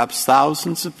 hundreds, perhaps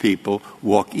thousands of people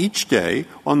walk each day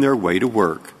on their way to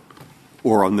work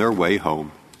or on their way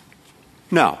home.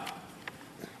 Now,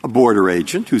 a border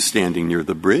agent who's standing near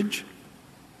the bridge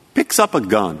picks up a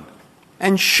gun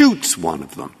and shoots one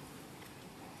of them.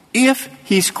 If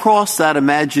he's crossed that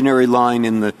imaginary line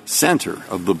in the center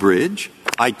of the bridge,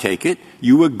 I take it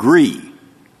you agree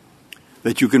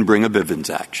that you can bring a Bivens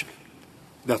action.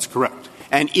 That's correct.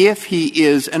 And if he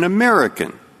is an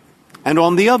American, and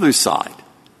on the other side,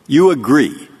 you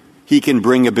agree he can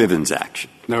bring a Bivens action.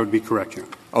 That would be correct, Your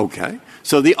Honor. Okay.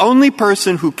 So the only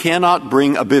person who cannot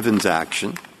bring a Bivens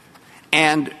action,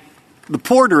 and the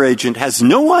border agent has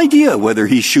no idea whether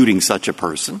he's shooting such a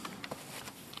person,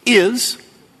 is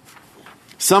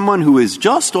someone who is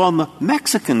just on the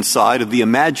Mexican side of the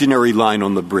imaginary line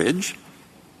on the bridge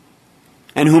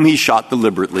and whom he shot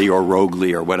deliberately or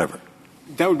roguely or whatever.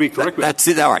 That would be correct. That's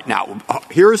it. All right. Now,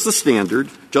 here's the standard.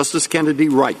 Justice Kennedy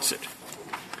writes it.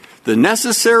 The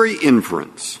necessary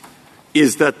inference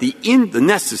is that the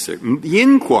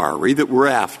inquiry that we're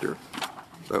after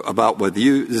about whether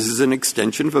this is an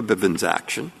extension of a Bivens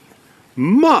action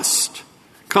must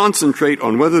concentrate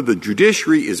on whether the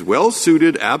judiciary is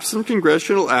well-suited, absent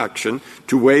congressional action,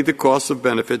 to weigh the costs of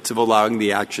benefits of allowing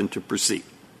the action to proceed.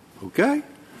 Okay?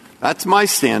 That's my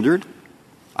standard.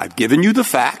 I've given you the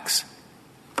facts.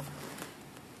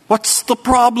 What's the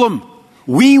problem?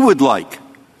 We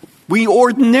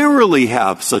ordinarily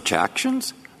have such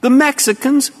actions. The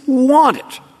Mexicans want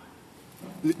it.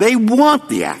 They want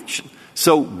the action.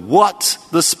 So what's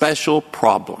the special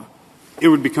problem? It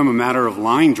would become a matter of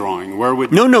line drawing.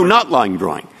 No, not line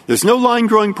drawing. There's no line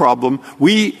drawing problem.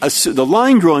 The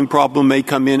line drawing problem may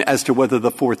come in as to whether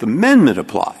the Fourth Amendment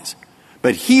applies.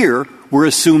 But here, we're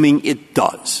assuming it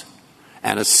does.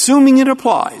 And assuming it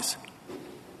applies,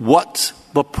 what's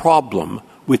the problem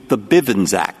with the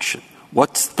Bivens action?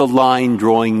 What's the line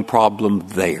drawing problem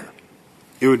there?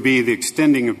 It would be the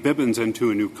extending of Bivens into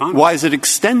a new context. Why is it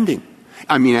extending?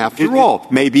 I mean, after all,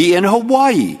 maybe in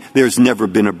Hawaii there's never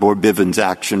been a Bivens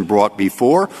action brought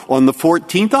before on the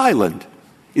 14th island.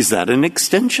 Is that an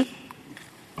extension?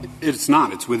 It's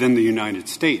not. It's within the United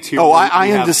States. Here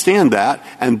I understand that,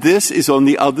 and this is on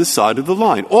the other side of the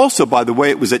line. Also, by the way,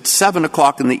 it was at 7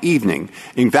 o'clock in the evening,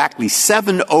 exactly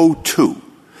 7:02,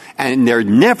 and there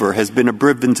never has been a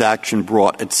Bivens action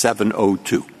brought at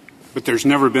 7:02. But there's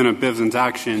never been a Bivens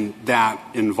action that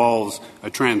involves a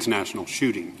transnational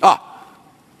shooting.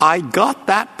 I got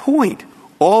that point.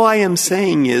 All I am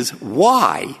saying is,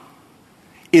 why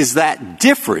is that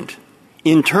different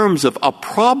in terms of a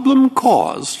problem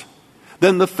caused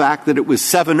than the fact that it was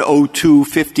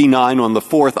 7:02:59 on the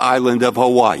 4th island of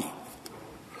Hawaii?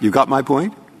 You got my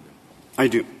point? I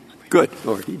do. Good.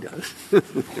 Lord, he does.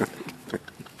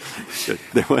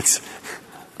 There was.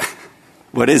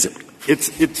 What is it? It's.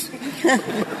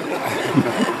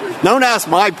 Don't ask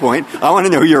my point. I want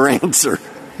to know your answer.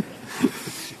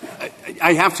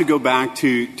 I have to go back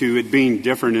to it being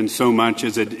different in so much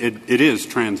as it is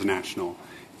transnational.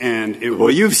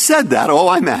 Well, you've said that. All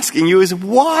I'm asking you is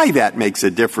why that makes a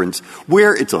difference.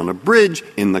 Where it's on a bridge,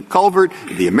 in the culvert,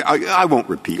 I won't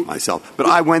repeat myself, but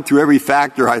I went through every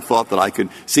factor I thought that I could.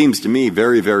 Seems to me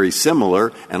very, very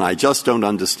similar, and I just don't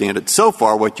understand it. So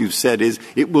far, what you've said is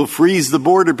it will freeze the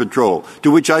Border Patrol, to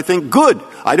which I think, good.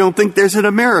 I don't think there's an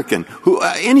American who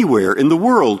anywhere in the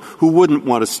world who wouldn't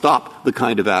want to stop the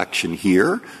kind of action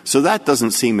here. So that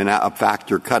doesn't seem a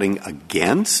factor cutting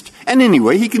against. And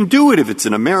anyway, he can do it if it's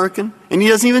an American, and he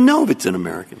doesn't even know if it's an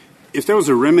American. If there was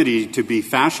a remedy to be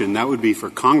fashioned, that would be for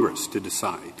Congress to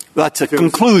decide. That's a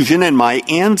conclusion, and my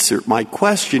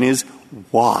question is,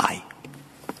 why?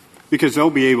 Because they'll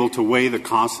be able to weigh the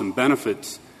costs and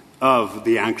benefits of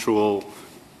the actual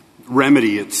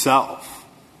remedy itself,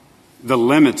 the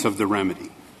limits of the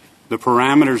remedy, the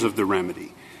parameters of the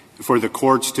remedy, for the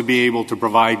courts to be able to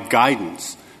provide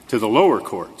guidance to the lower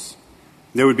courts.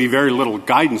 There would be very little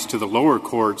guidance to the lower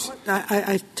courts.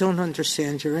 I don't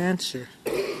understand your answer.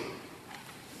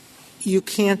 You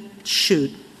can't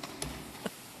shoot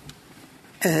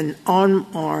an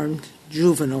unarmed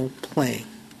juvenile playing.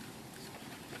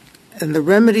 And the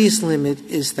remedies limit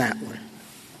is that one.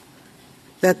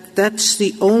 That's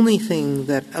the only thing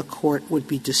that a court would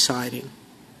be deciding,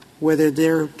 whether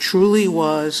there truly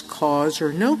was cause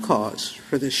or no cause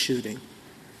for this shooting.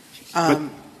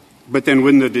 But then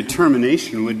when the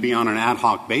determination would be on an ad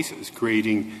hoc basis,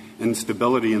 creating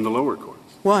instability in the lower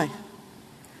courts. Why?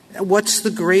 What's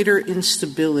the greater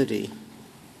instability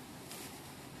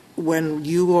when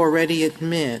you already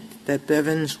admit that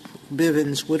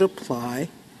Bivens would apply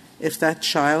if that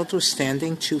child was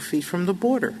standing 2 feet from the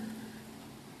border?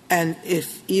 And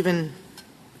if even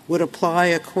would apply,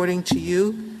 according to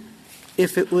you,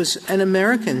 if it was an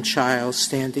American child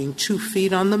standing 2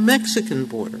 feet on the Mexican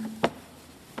border?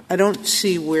 I don't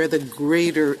see where the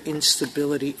greater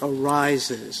instability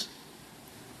arises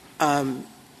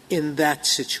in that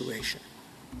situation.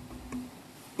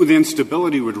 Well, the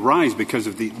instability would rise because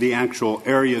of the actual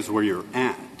areas where you're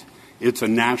at. It's a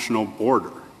national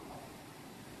border,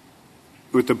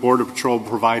 with the Border Patrol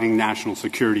providing national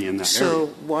security in that area.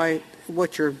 So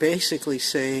what you're basically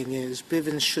saying is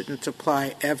Bivens shouldn't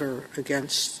apply ever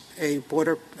against a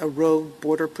rogue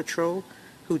Border Patrol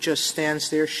who just stands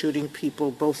there shooting people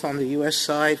both on the U.S.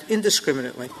 side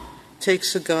indiscriminately,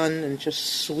 takes a gun and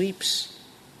just sweeps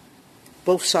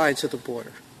both sides of the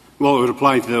border. Well, it would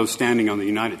apply to those standing on the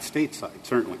United States side,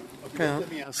 certainly. Okay,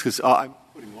 let me ask, because I'm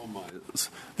putting all my...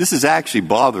 This is actually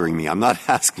bothering me. I'm not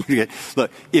asking you to get...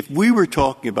 Look, if we were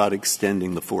talking about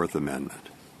extending the Fourth Amendment,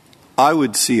 I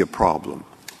would see a problem.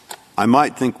 I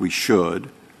might think we should,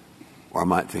 or I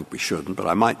might think we shouldn't, but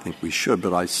I might think we should,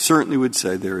 but I certainly would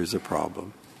say there is a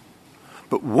problem.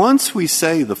 But once we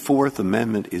say the Fourth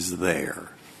Amendment is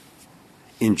there,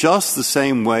 in just the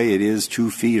same way it is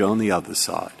 2 feet on the other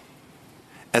side,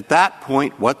 at that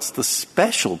point, what's the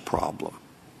special problem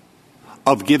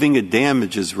of giving a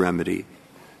damages remedy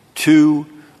to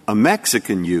a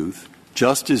Mexican youth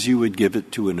just as you would give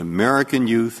it to an American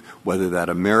youth, whether that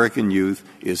American youth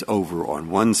is over on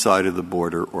one side of the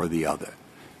border or the other?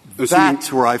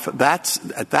 That's where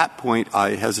at that point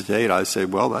I hesitate. I say,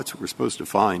 well, that's what we're supposed to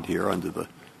find here under the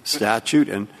statute.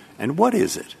 And what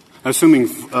is it? Assuming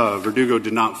Verdugo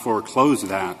did not foreclose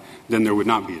that, then there would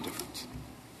not be a difference.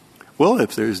 Well,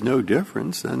 if there's no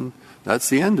difference, then that's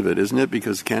the end of it, isn't it?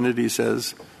 Because Kennedy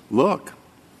says, look,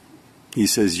 he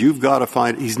says, you've got to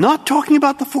find, he's not talking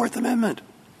about the Fourth Amendment.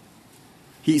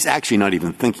 He's actually not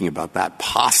even thinking about that,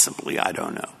 possibly, I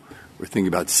don't know. We're thinking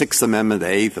about the Sixth Amendment, the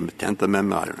Eighth, and the 10th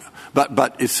Amendment, I don't know.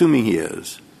 But assuming he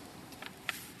is,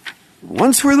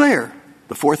 once we're there,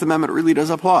 the Fourth Amendment really does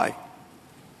apply.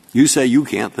 You say you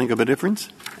can't think of a difference,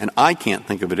 and I can't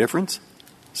think of a difference,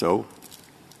 so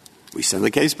we send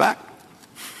the case back.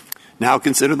 Now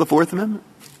consider the Fourth Amendment.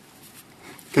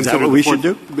 Is that what we should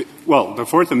do? Well, the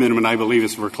Fourth Amendment, I believe,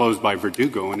 is foreclosed by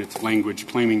Verdugo in its language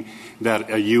claiming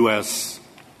that a U.S.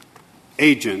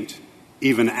 agent,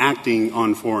 even acting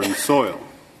on foreign soil,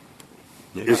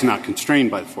 is not constrained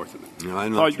by the Fourth Amendment. No,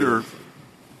 I'm not sure.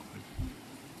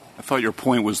 I thought your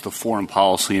point was the foreign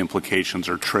policy implications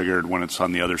are triggered when it's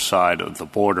on the other side of the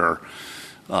border,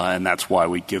 and that's why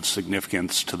we give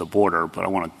significance to the border. But I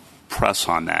want to press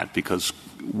on that, because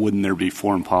wouldn't there be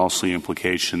foreign policy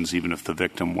implications even if the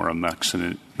victim were a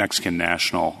Mexican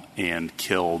national and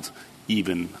killed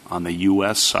even on the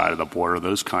U.S. side of the border?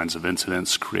 Those kinds of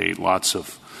incidents create lots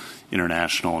of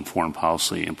international and foreign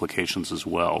policy implications as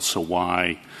well. So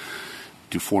why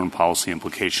do foreign policy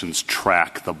implications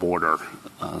track the border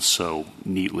so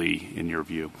neatly, in your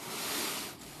view?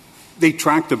 They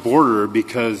track the border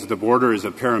because the border is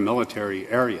a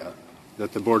paramilitary area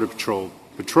that the Border Patrol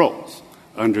patrols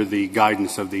under the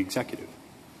guidance of the executive.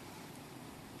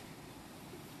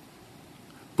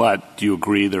 But do you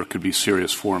agree there could be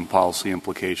serious foreign policy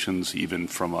implications even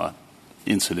from an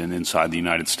incident inside the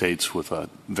United States with a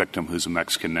victim who's a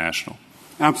Mexican national?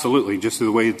 Absolutely, just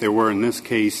the way that there were in this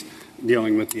case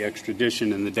dealing with the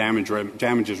extradition and the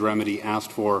damages remedy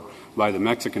asked for by the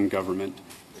Mexican government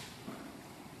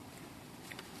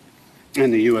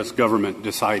and the U.S. government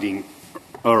deciding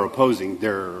or opposing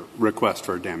their request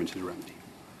for a damages remedy.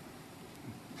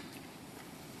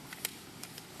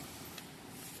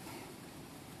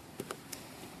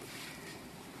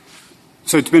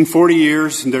 So it's been 40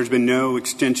 years, and there's been no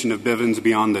extension of Bivens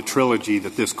beyond the trilogy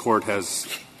that this Court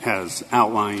has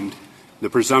outlined. The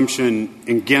presumption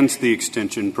against the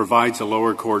extension provides a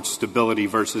lower court stability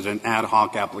versus an ad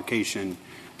hoc application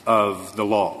of the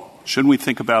law. Shouldn't we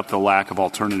think about the lack of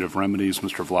alternative remedies?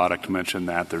 Mr. Vladeck mentioned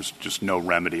that there's just no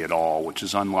remedy at all, which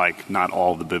is unlike not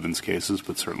all of the Bivens cases,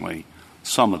 but certainly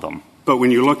some of them. But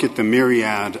when you look at the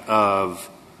myriad of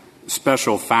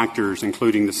special factors,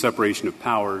 including the separation of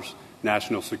powers,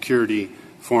 national security,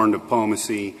 foreign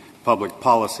diplomacy, public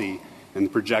policy, and the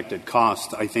projected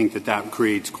cost, I think that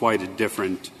creates quite a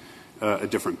different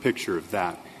picture of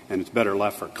that, and it's better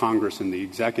left for Congress and the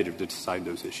executive to decide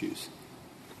those issues.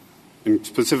 And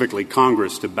specifically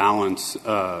Congress to balance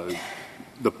the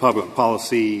public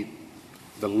policy,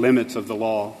 the limits of the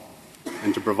law,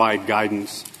 and to provide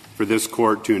guidance for this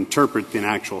Court to interpret an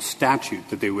actual statute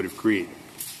that they would have created.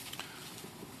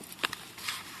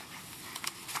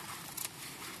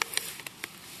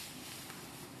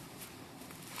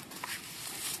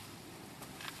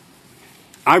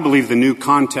 I believe the new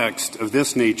context of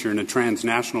this nature in a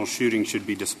transnational shooting should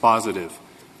be dispositive.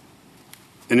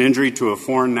 An injury to a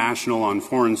foreign national on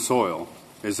foreign soil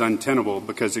is untenable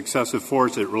because excessive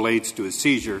force that relates to a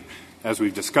seizure, as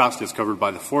we've discussed, is covered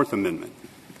by the Fourth Amendment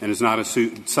and is not a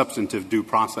substantive due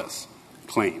process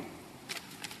claim.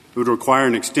 It would require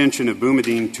an extension of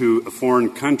Boumediene to a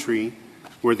foreign country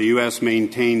where the U.S.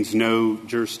 maintains no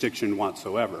jurisdiction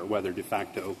whatsoever, whether de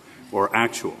facto or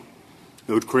actual.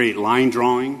 It would create line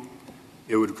drawing.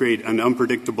 It would create an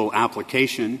unpredictable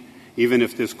application. Even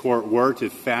if this Court were to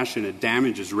fashion a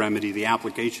damages remedy, the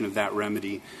application of that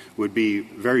remedy would be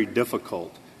very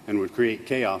difficult and would create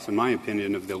chaos, in my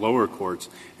opinion, of the lower courts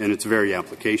in its very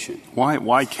application.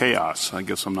 Why chaos? I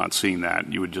guess I'm not seeing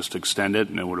that. You would just extend it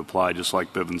and it would apply just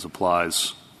like Bivens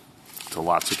applies to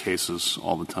lots of cases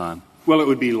all the time. Well, it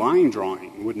would be line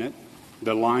drawing, wouldn't it?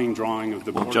 The line drawing of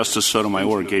the border. Well, Justice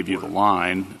Sotomayor gave you the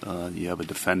line. You have a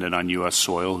defendant on U.S.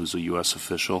 soil who's a U.S.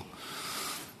 official.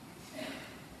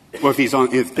 Well,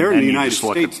 if they're in the United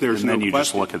States, there's no question. And then you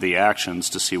just look at the actions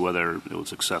to see whether it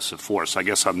was excessive force. I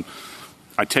guess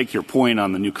I take your point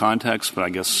on the new context, but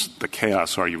I guess the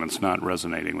chaos argument's not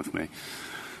resonating with me.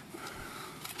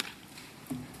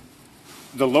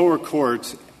 The lower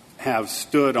courts have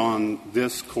stood on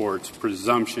this Court's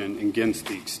presumption against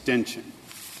the extension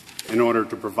in order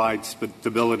to provide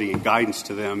stability and guidance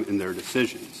to them in their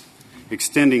decisions.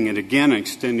 Extending it again,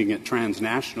 extending it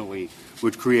transnationally,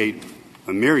 would create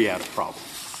a myriad of problems.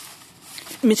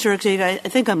 Mr. Xavier, I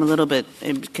think I'm a little bit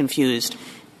confused.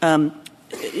 Do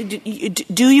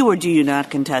you or do you not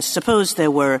contest? Suppose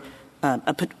there were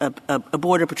a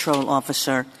Border Patrol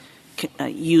officer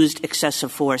used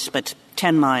excessive force but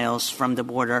 10 miles from the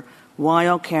border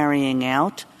while carrying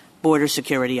out border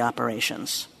security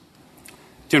operations.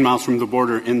 10 miles from the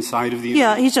border inside of the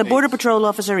United States? Yeah, he's a Border Patrol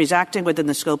officer. He's acting within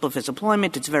the scope of his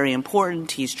employment. It's very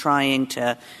important. He's trying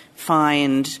to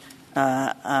find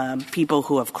people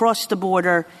who have crossed the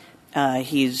border.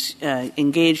 He's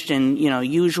engaged in,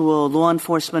 usual law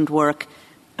enforcement work.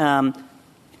 Can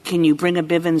you bring a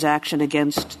Bivens action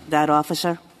against that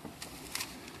officer?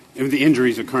 If the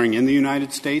injuries occurring in the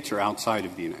United States or outside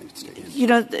of the United States?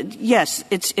 Yes,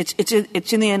 it's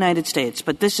in the United States,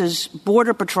 but this is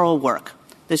Border Patrol work.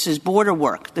 This is border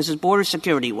work. This is border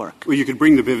security work. Well, you could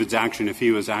bring the Bivens action if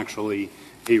he was actually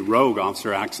a rogue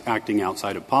officer acting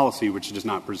outside of policy, which does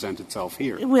not present itself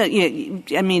here. Well,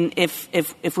 yeah, I mean,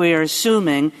 if we are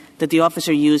assuming that the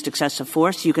officer used excessive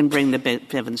force, you can bring the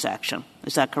Bivens action.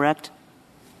 Is that correct?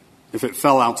 If it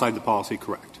fell outside the policy,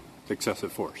 correct.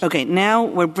 Excessive force. Okay, now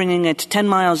we're bringing it 10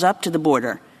 miles up to the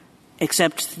border,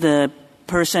 except the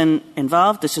person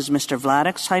involved, this is Mr.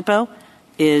 Vladek's hypo,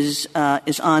 is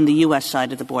on the U.S.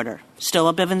 side of the border. Still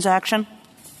a Bivens action?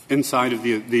 Inside of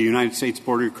the United States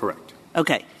border, correct.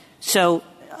 Okay. So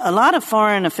a lot of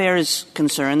foreign affairs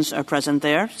concerns are present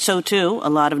there. So, too, a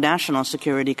lot of national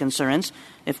security concerns,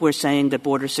 if we're saying that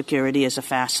border security is a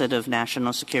facet of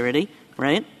national security,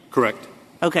 right? Correct.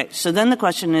 Okay. So then the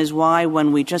question is why,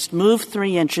 when we just move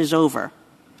 3 inches over,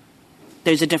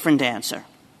 there's a different answer.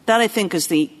 That, I think, is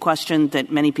the question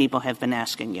that many people have been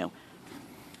asking you.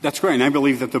 That's great. And I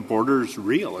believe that the border is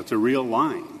real. It's a real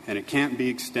line, and it can't be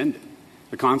extended.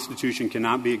 The Constitution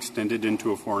cannot be extended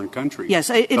into a foreign country. Yes,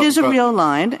 it is a real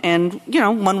line, and,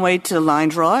 one way to line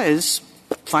draw is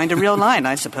find a real line,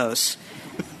 I suppose.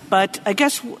 But I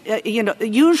guess,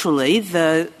 usually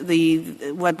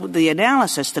the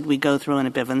analysis that we go through in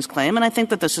a Bivens claim, and I think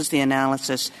that this is the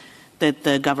analysis that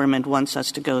the government wants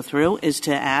us to go through, is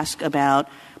to ask about,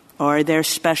 are there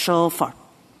special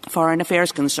foreign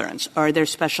affairs concerns? Are there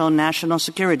special national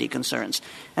security concerns?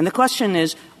 And the question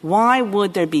is, why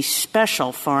would there be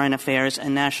special foreign affairs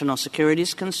and national security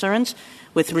concerns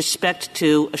with respect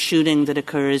to a shooting that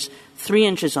occurs 3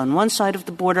 inches on one side of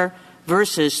the border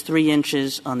versus 3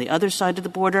 inches on the other side of the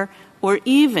border, or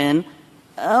even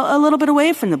a little bit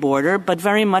away from the border, but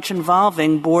very much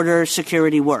involving border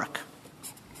security work?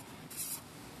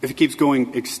 If it keeps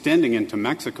extending into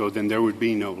Mexico, then there would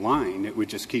be no line. It would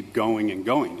just keep going and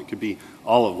going. It could be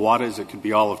all of Juarez. It could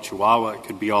be all of Chihuahua. It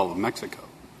could be all of Mexico.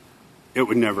 It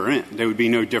would never end. There would be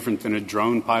no different than a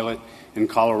drone pilot in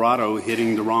Colorado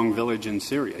hitting the wrong village in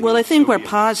Syria. Well, I think we're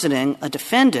positing a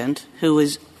defendant who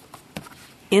is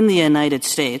in the United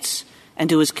States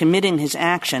and who is committing his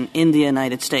action in the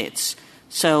United States.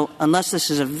 So unless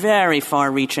this is a very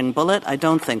far-reaching bullet, I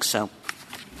don't think so.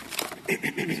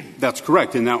 That's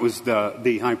correct, and that was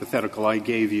the hypothetical I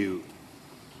gave you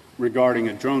regarding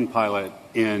a drone pilot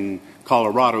in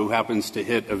Colorado who happens to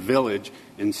hit a village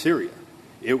in Syria.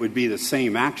 It would be the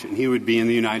same action. He would be in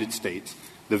the United States.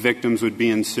 The victims would be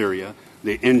in Syria.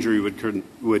 The injury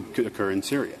would occur in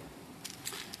Syria.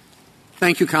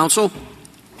 Thank you, counsel.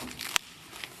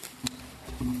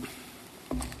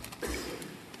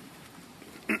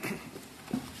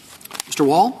 Mr.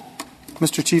 Wall?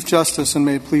 Mr. Chief Justice, and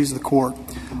may it please the Court.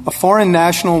 A foreign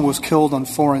national was killed on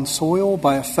foreign soil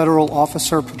by a federal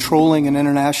officer patrolling an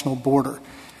international border.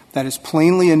 That is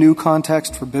plainly a new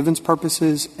context for Bivens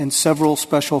purposes, and several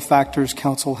special factors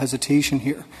counsel hesitation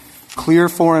here. Clear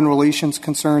foreign relations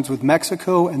concerns with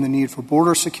Mexico and the need for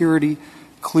border security,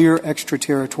 clear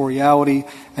extraterritoriality,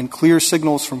 and clear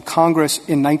signals from Congress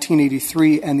in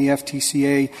 1983 and the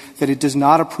FTCA that it does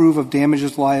not approve of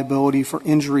damages liability for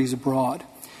injuries abroad.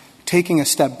 Taking a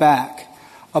step back,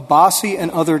 Abbasi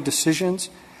and other decisions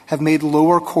have made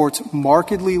lower courts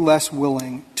markedly less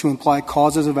willing to imply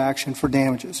causes of action for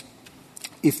damages.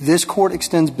 If this Court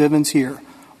extends Bivens here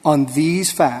on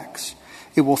these facts,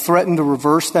 it will threaten to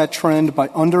reverse that trend by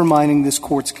undermining this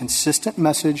Court's consistent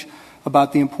message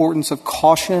about the importance of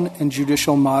caution and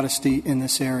judicial modesty in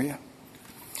this area.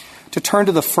 To turn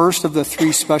to the first of the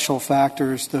three special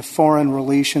factors, the foreign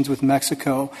relations with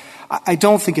Mexico, I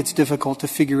don't think it's difficult to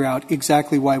figure out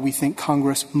exactly why we think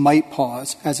Congress might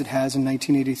pause, as it has in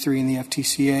 1983 in the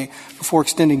FTCA, before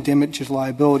extending damages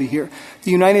liability here.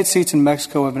 The United States and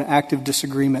Mexico have an active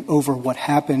disagreement over what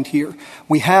happened here.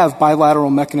 We have bilateral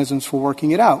mechanisms for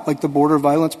working it out, like the Border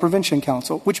Violence Prevention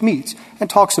Council, which meets and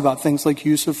talks about things like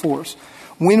use of force.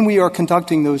 When we are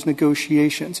conducting those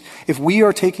negotiations, if we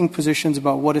are taking positions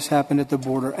about what has happened at the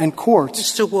border, and courts—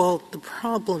 Mr. Walt, the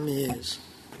problem is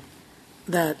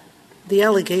that the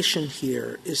allegation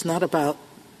here is not about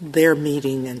their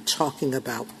meeting and talking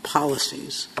about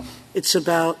policies. It's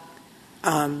about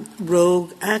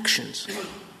rogue actions.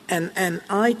 And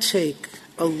I take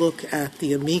a look at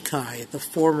the amici, the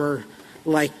former,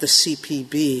 like the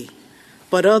CPB,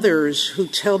 but others who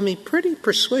tell me pretty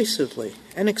persuasively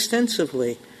and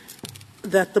extensively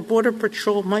that the Border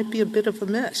Patrol might be a bit of a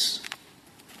mess,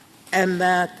 and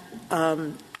that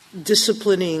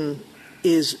disciplining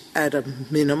is at a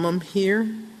minimum here.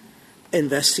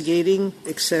 Investigating,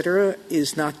 et cetera,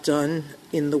 is not done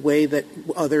in the way that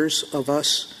others of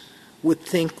us would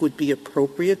think would be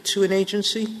appropriate to an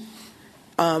agency.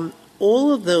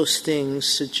 All of those things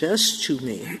suggest to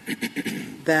me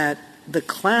that the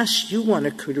class you want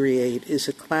to create is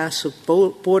a class of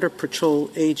Border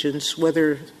Patrol agents,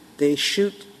 whether they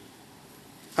shoot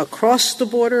across the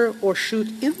border or shoot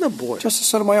in the border. Justice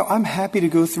Sotomayor, I'm happy to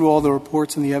go through all the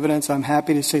reports and the evidence. I'm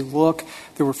happy to say, look,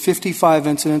 there were 55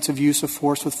 incidents of use of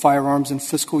force with firearms in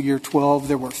fiscal year 12.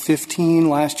 There were 15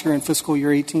 last year in fiscal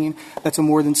year 18. That's a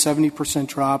more than 70%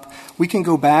 drop. We can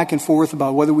go back and forth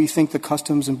about whether we think the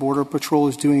Customs and Border Patrol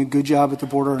is doing a good job at the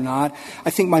border or not. I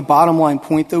think my bottom line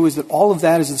point, though, is that all of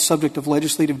that is the subject of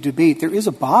legislative debate. There is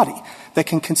a body that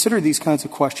can consider these kinds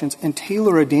of questions and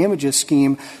tailor a damages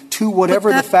scheme to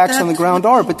whatever the facts on the ground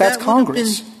are, but that's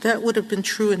Congress. That would have been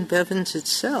true in Bevins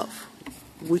itself.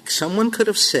 Someone could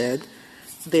have said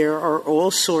there are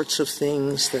all sorts of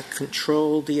things that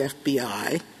control the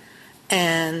FBI,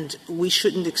 and we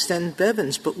shouldn't extend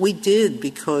Bevins, but we did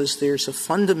because there's a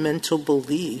fundamental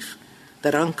belief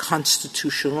that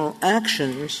unconstitutional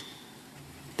actions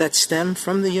that stem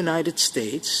from the United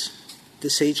States,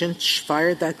 this agent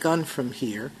fired that gun from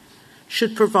here,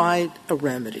 should provide a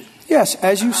remedy. Yes,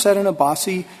 as you said in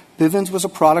Abbasi, Bivens was a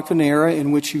product of an era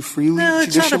in which you freely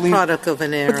it's judicially... not a product of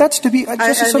an era. But that's to be...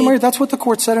 Justice Sotomayor, that's what the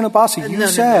Court said in Abbasi. You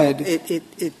said...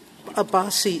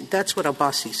 Abbasi, that's what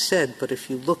Abbasi said, but if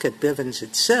you look at Bivens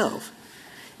itself,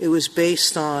 it was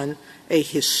based on a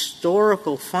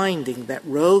historical finding that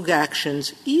rogue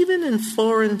actions, even in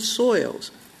foreign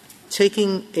soils,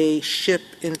 taking a ship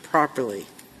improperly,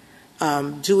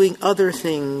 doing other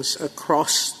things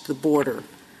across the border,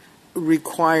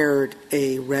 required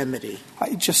a remedy.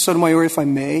 Justice Sotomayor, if I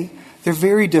may, they're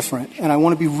very different, and I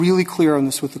want to be really clear on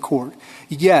this with the Court.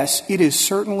 Yes, it is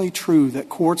certainly true that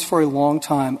courts for a long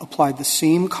time applied the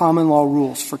same common law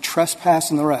rules for trespass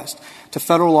and the rest to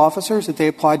federal officers that they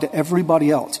applied to everybody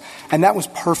else. And that was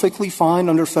perfectly fine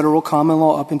under federal common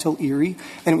law up until Erie,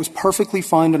 and it was perfectly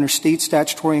fine under state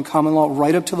statutory and common law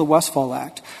right up to the Westfall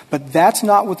Act. But that's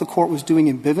not what the Court was doing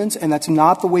in Bivens, and that's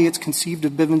not the way it's conceived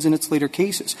of Bivens in its later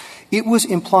cases. It was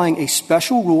implying a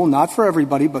special rule, not for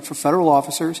everybody, but for federal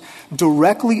officers,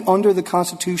 directly under the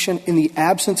Constitution in the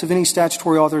absence of any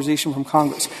statutory authorization from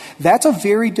Congress. That's a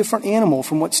very different animal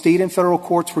from what state and federal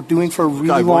courts were doing for a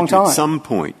really long time. At some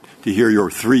point to hear your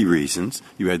three reasons.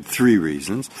 You had three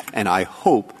reasons, and I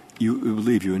hope it will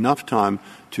leave you enough time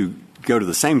to go to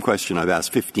the same question I've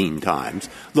asked 15 times.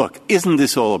 Look, isn't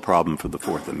this all a problem for the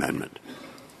Fourth Amendment?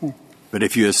 But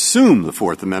if you assume the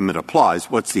Fourth Amendment applies,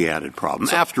 what's the added problem?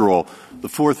 After all, the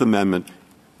Fourth Amendment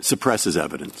suppresses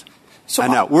evidence.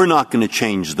 And now, we're not going to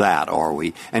change that, are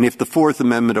we? And if the Fourth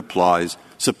Amendment applies,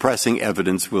 suppressing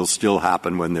evidence will still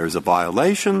happen when there's a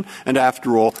violation. And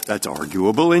after all, that's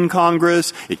arguable in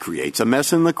Congress. It creates a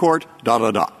mess in the court,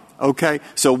 Okay?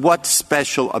 So what's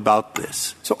special about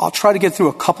this? So I'll try to get through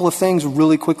a couple of things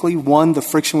really quickly. One, the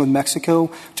friction with Mexico,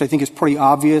 which I think is pretty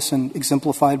obvious and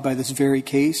exemplified by this very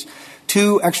case.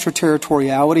 Two,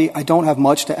 extraterritoriality. I don't have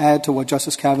much to add to what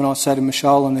Justice Kavanaugh said in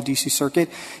Michel on the D.C. Circuit.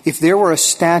 If there were a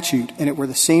statute and it were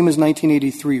the same as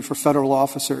 1983 for federal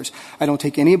officers, I don't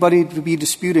take anybody to be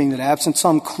disputing that absent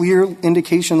some clear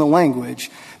indication in the language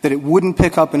that it wouldn't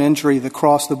pick up an injury that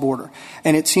crossed the border.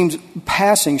 And it seems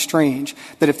passing strange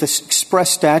that if this express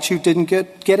statute didn't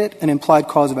get it, an implied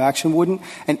cause of action wouldn't.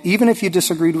 And even if you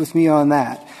disagreed with me on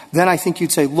that, then I think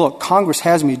you'd say, look, Congress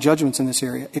has made judgments in this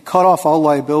area. It cut off all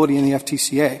liability in the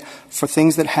FTCA for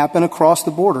things that happen across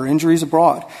the border, injuries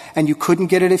abroad. And you couldn't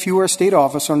get it if you were a state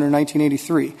officer under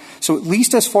 1983. So at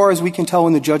least as far as we can tell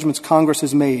in the judgments Congress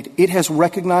has made, it has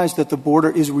recognized that the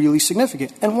border is really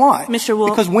significant. And why? Mr.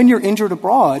 Wolf. Because when you're injured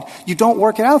abroad, you don't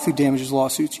work it out through damages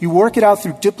lawsuits. You work it out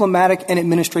through diplomatic and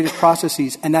administrative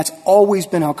processes. And that's always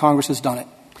been how Congress has done it.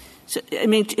 So, I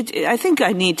mean, I think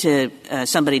I need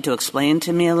somebody to explain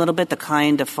to me a little bit the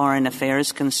kind of foreign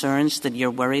affairs concerns that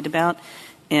you're worried about.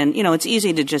 And, you know, it's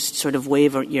easy to just sort of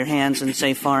wave your hands and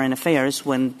say foreign affairs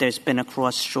when there's been a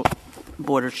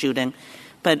cross-border shooting.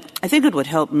 But I think it would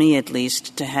help me at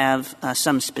least to have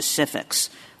some specifics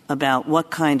about what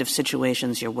kind of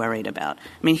situations you're worried about.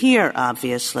 I mean, here,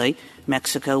 obviously,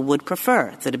 Mexico would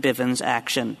prefer that a Bivens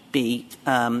action be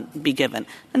given.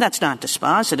 And that's not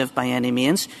dispositive by any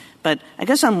means. But I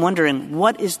guess I'm wondering,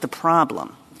 what is the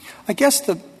problem? I guess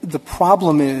the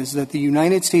problem is that the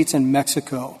United States and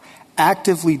Mexico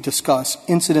actively discuss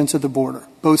incidents at the border,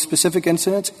 both specific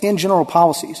incidents and general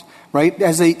policies, right,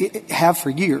 as they have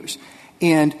for years.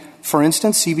 And For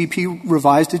instance, CBP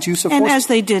revised its use of force. And as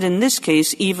they did in this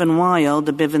case, even while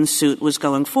the Bivens suit was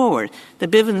going forward. The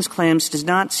Bivens claims does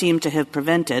not seem to have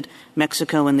prevented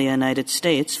Mexico and the United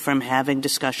States from having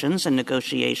discussions and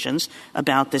negotiations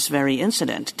about this very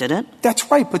incident, did it?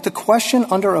 That's right, but the question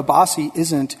under Abbasi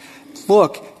isn't,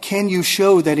 look, can you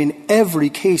show that in every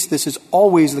case this is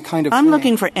always the kind of I'm thing?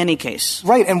 looking for any case.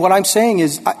 Right, and what I'm saying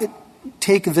is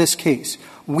take this case.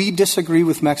 We disagree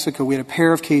with Mexico. We had a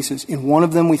pair of cases. In one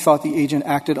of them, we thought the agent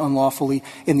acted unlawfully.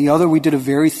 In the other, we did a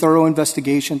very thorough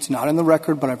investigation. It's not in the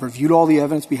record, but I've reviewed all the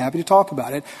evidence. Be happy to talk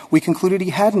about it. We concluded he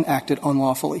hadn't acted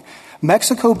unlawfully.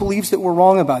 Mexico believes that we're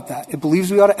wrong about that. It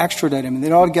believes we ought to extradite him and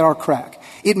they ought to get our crack.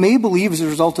 It may believe as a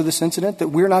result of this incident that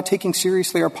we're not taking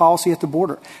seriously our policy at the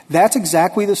border. That's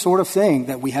exactly the sort of thing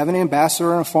that we have an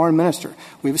ambassador and a foreign minister.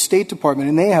 We have a State Department,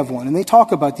 and they have one, and they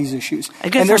talk about these issues. I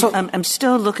guess I'm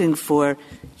still looking for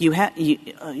you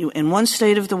in one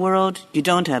state of the world, you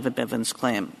don't have a Bivens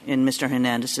claim in Mr.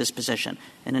 Hernandez's position.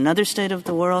 In another state of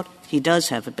the world, he does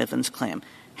have a Bivens claim.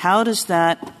 How does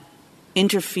that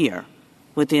interfere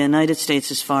with the United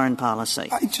States' foreign policy?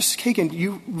 Justice Kagan,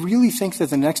 you really think that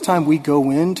the next time we go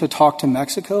in to talk to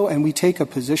Mexico and we take a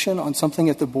position on something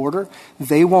at the border,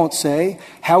 they won't say,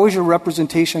 how is your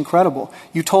representation credible?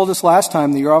 You told us last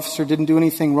time that your officer didn't do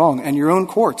anything wrong, and your own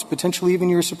courts, potentially even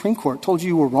your Supreme Court, told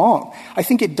you were wrong. I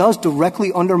think it does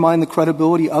directly undermine the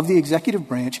credibility of the executive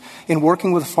branch in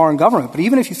working with a foreign government. But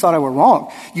even if you thought I were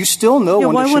wrong, you still know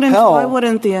under Chappelle. Why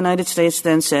wouldn't the United States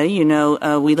then say,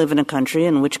 we live in a country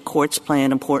in which courts play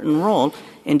an important role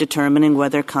in determining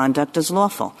whether conduct is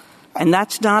lawful. And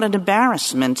that's not an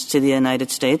embarrassment to the United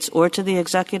States or to the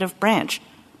executive branch.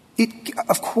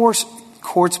 Of course,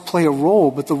 courts play a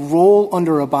role, but the role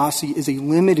under Abbasi is a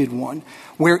limited one,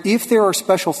 where if there are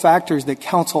special factors that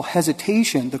counsel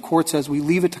hesitation, the court says we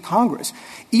leave it to Congress.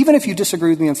 Even if you disagree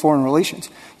with me on foreign relations,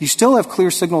 you still have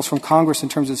clear signals from Congress in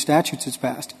terms of statutes it's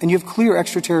passed, and you have clear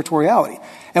extraterritoriality.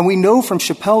 And we know from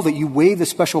Chappelle that you weigh the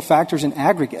special factors in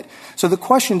aggregate. So the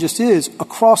question just is,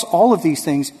 across all of these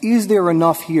things, is there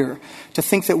enough here to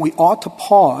think that we ought to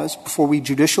pause before we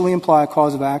judicially imply a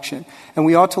cause of action, and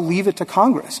we ought to leave it to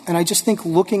Congress? And I just think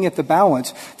looking at the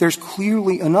balance, there's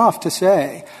clearly enough to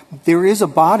say there is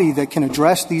a body that can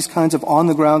address these kinds of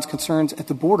on-the-ground concerns at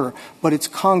the border, but it's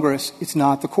Congress, it's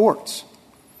not the courts.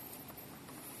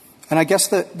 And I guess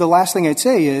the last thing I'd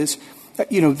say is,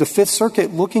 the Fifth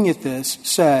Circuit looking at this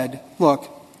said, look,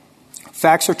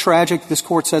 facts are tragic. This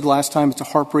court said last time it's a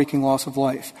heartbreaking loss of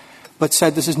life, but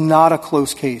said this is not a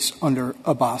close case under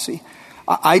Abbasi.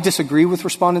 I disagree with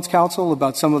Respondents' Counsel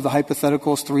about some of the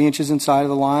hypotheticals 3 inches inside of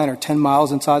the line or 10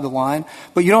 miles inside the line,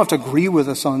 but you don't have to agree with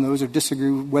us on those or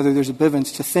disagree with whether there's a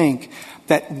Bivens to think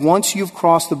that once you've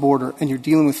crossed the border and you're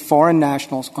dealing with foreign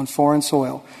nationals on foreign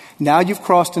soil, now you've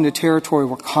crossed into territory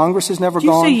where Congress has never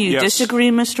gone. Do you say you disagree,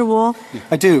 Mr. Wall?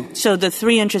 I do. So the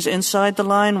 3 inches inside the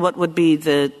line, what would be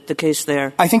the case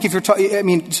there? I think if you're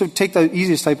so take the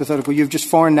easiest hypothetical. You have just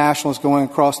foreign nationals going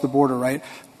across the border, right?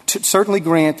 To certainly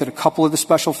grant that a couple of the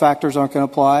special factors aren't going to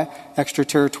apply,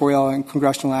 extraterritorial and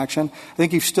congressional action. I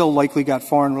think you've still likely got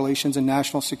foreign relations and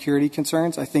national security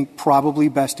concerns. I think probably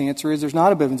best answer is there's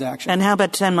not a Bivens action. And how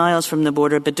about 10 miles from the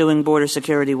border but doing border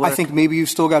security work? I think maybe you've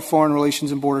still got foreign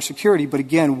relations and border security. But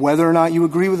again, whether or not you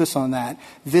agree with us on that,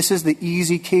 this is the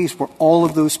easy case where all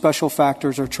of those special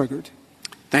factors are triggered.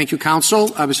 Thank you, counsel.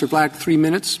 Mr. Black, 3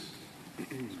 minutes.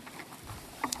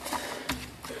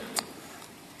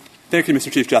 Thank you,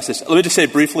 Mr. Chief Justice. Let me just say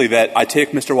briefly that I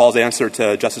take Mr. Wall's answer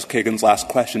to Justice Kagan's last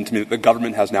question to mean that the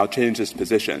government has now changed its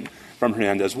position from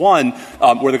Hernandez 1,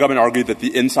 where the government argued that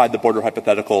the inside-the-border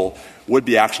hypothetical would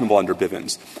be actionable under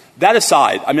Bivens. That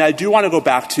aside, I do want to go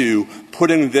back to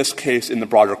putting this case in the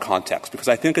broader context, because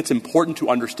I think it's important to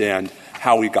understand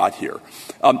how we got here.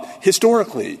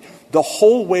 Historically, the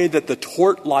whole way that the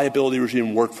tort liability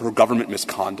regime worked for government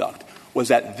misconduct was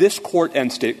that this court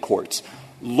and state courts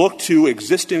looked to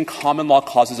existing common law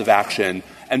causes of action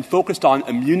and focused on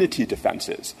immunity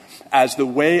defenses as the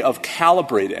way of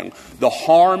calibrating the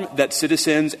harm that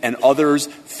citizens and others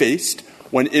faced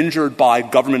when injured by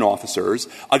government officers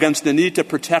against the need to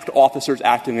protect officers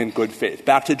acting in good faith.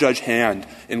 Back to Judge Hand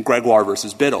in Gregoire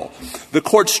versus Biddle. The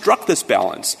court struck this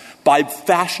balance by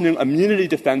fashioning immunity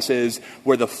defenses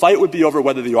where the fight would be over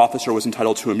whether the officer was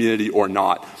entitled to immunity or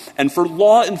not. And for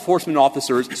law enforcement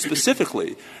officers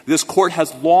specifically, this court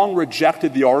has long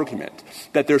rejected the argument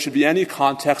that there should be any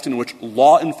context in which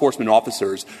law enforcement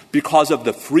officers, because of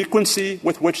the frequency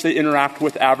with which they interact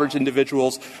with average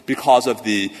individuals, because of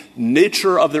the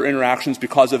nature of their interactions,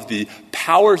 because of the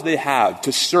powers they have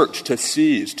to search, to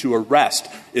seize, to arrest,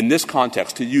 in this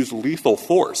context, to use lethal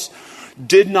force,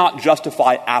 did not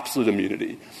justify absolute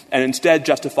immunity, and instead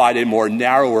justified a more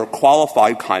narrower,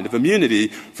 qualified kind of immunity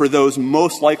for those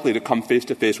most likely to come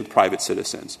face-to-face with private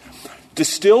citizens.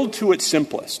 Distilled to its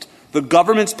simplest, the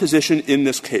government's position in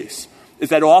this case is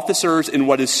that officers in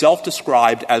what is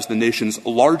self-described as the nation's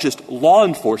largest law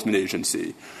enforcement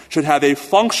agency should have a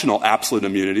functional absolute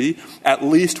immunity, at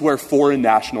least where foreign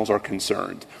nationals are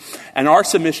concerned. And our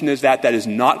submission is that that is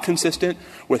not consistent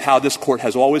with how this Court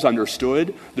has always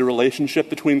understood the relationship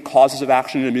between causes of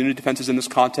action and immunity defenses in this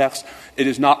context. It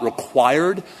is not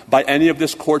required by any of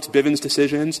this Court's Bivens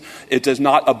decisions. It does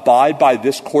not abide by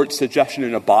this Court's suggestion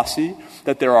in Abbasi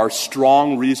that there are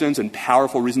strong reasons and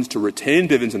powerful reasons to retain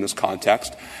Bivens in this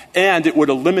context, and it would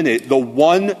eliminate the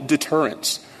one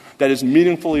deterrence that is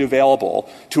meaningfully available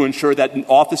to ensure that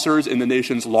officers in the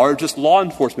nation's largest law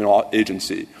enforcement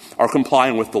agency are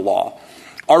complying with the law.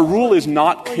 Our rule is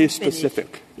not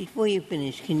case-specific. Before you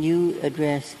finish, can you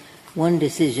address one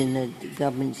decision that the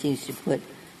government seems to put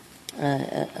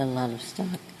a lot of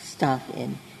stock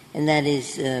in, and that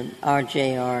is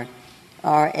RJR,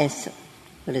 RS,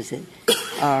 what is it?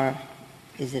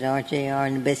 Is it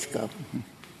RJR Nabisco?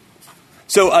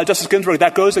 So, Justice Ginsburg,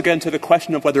 that goes again to the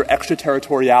question of whether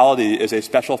extraterritoriality is a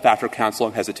special factor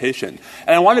counseling hesitation.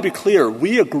 And I want to be clear,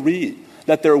 we agree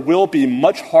that there will be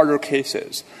much harder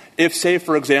cases if, say,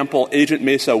 for example, Agent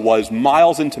Mesa was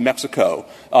miles into Mexico,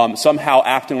 somehow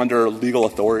acting under legal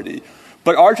authority.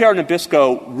 But RJR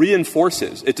Nabisco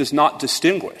reinforces, it does not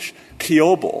distinguish,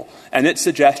 Kiobel and its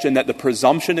suggestion that the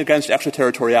presumption against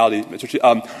extraterritoriality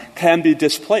can be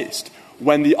displaced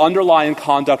when the underlying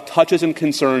conduct touches and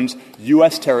concerns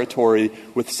U.S. territory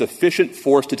with sufficient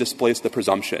force to displace the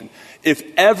presumption. If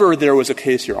ever there was a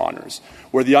case, Your Honors,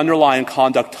 where the underlying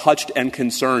conduct touched and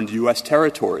concerned U.S.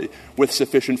 territory with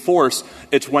sufficient force,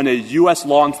 it's when a U.S.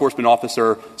 law enforcement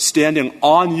officer standing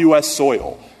on U.S.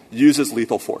 soil uses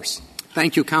lethal force.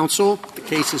 Thank you, counsel. The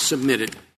case is submitted.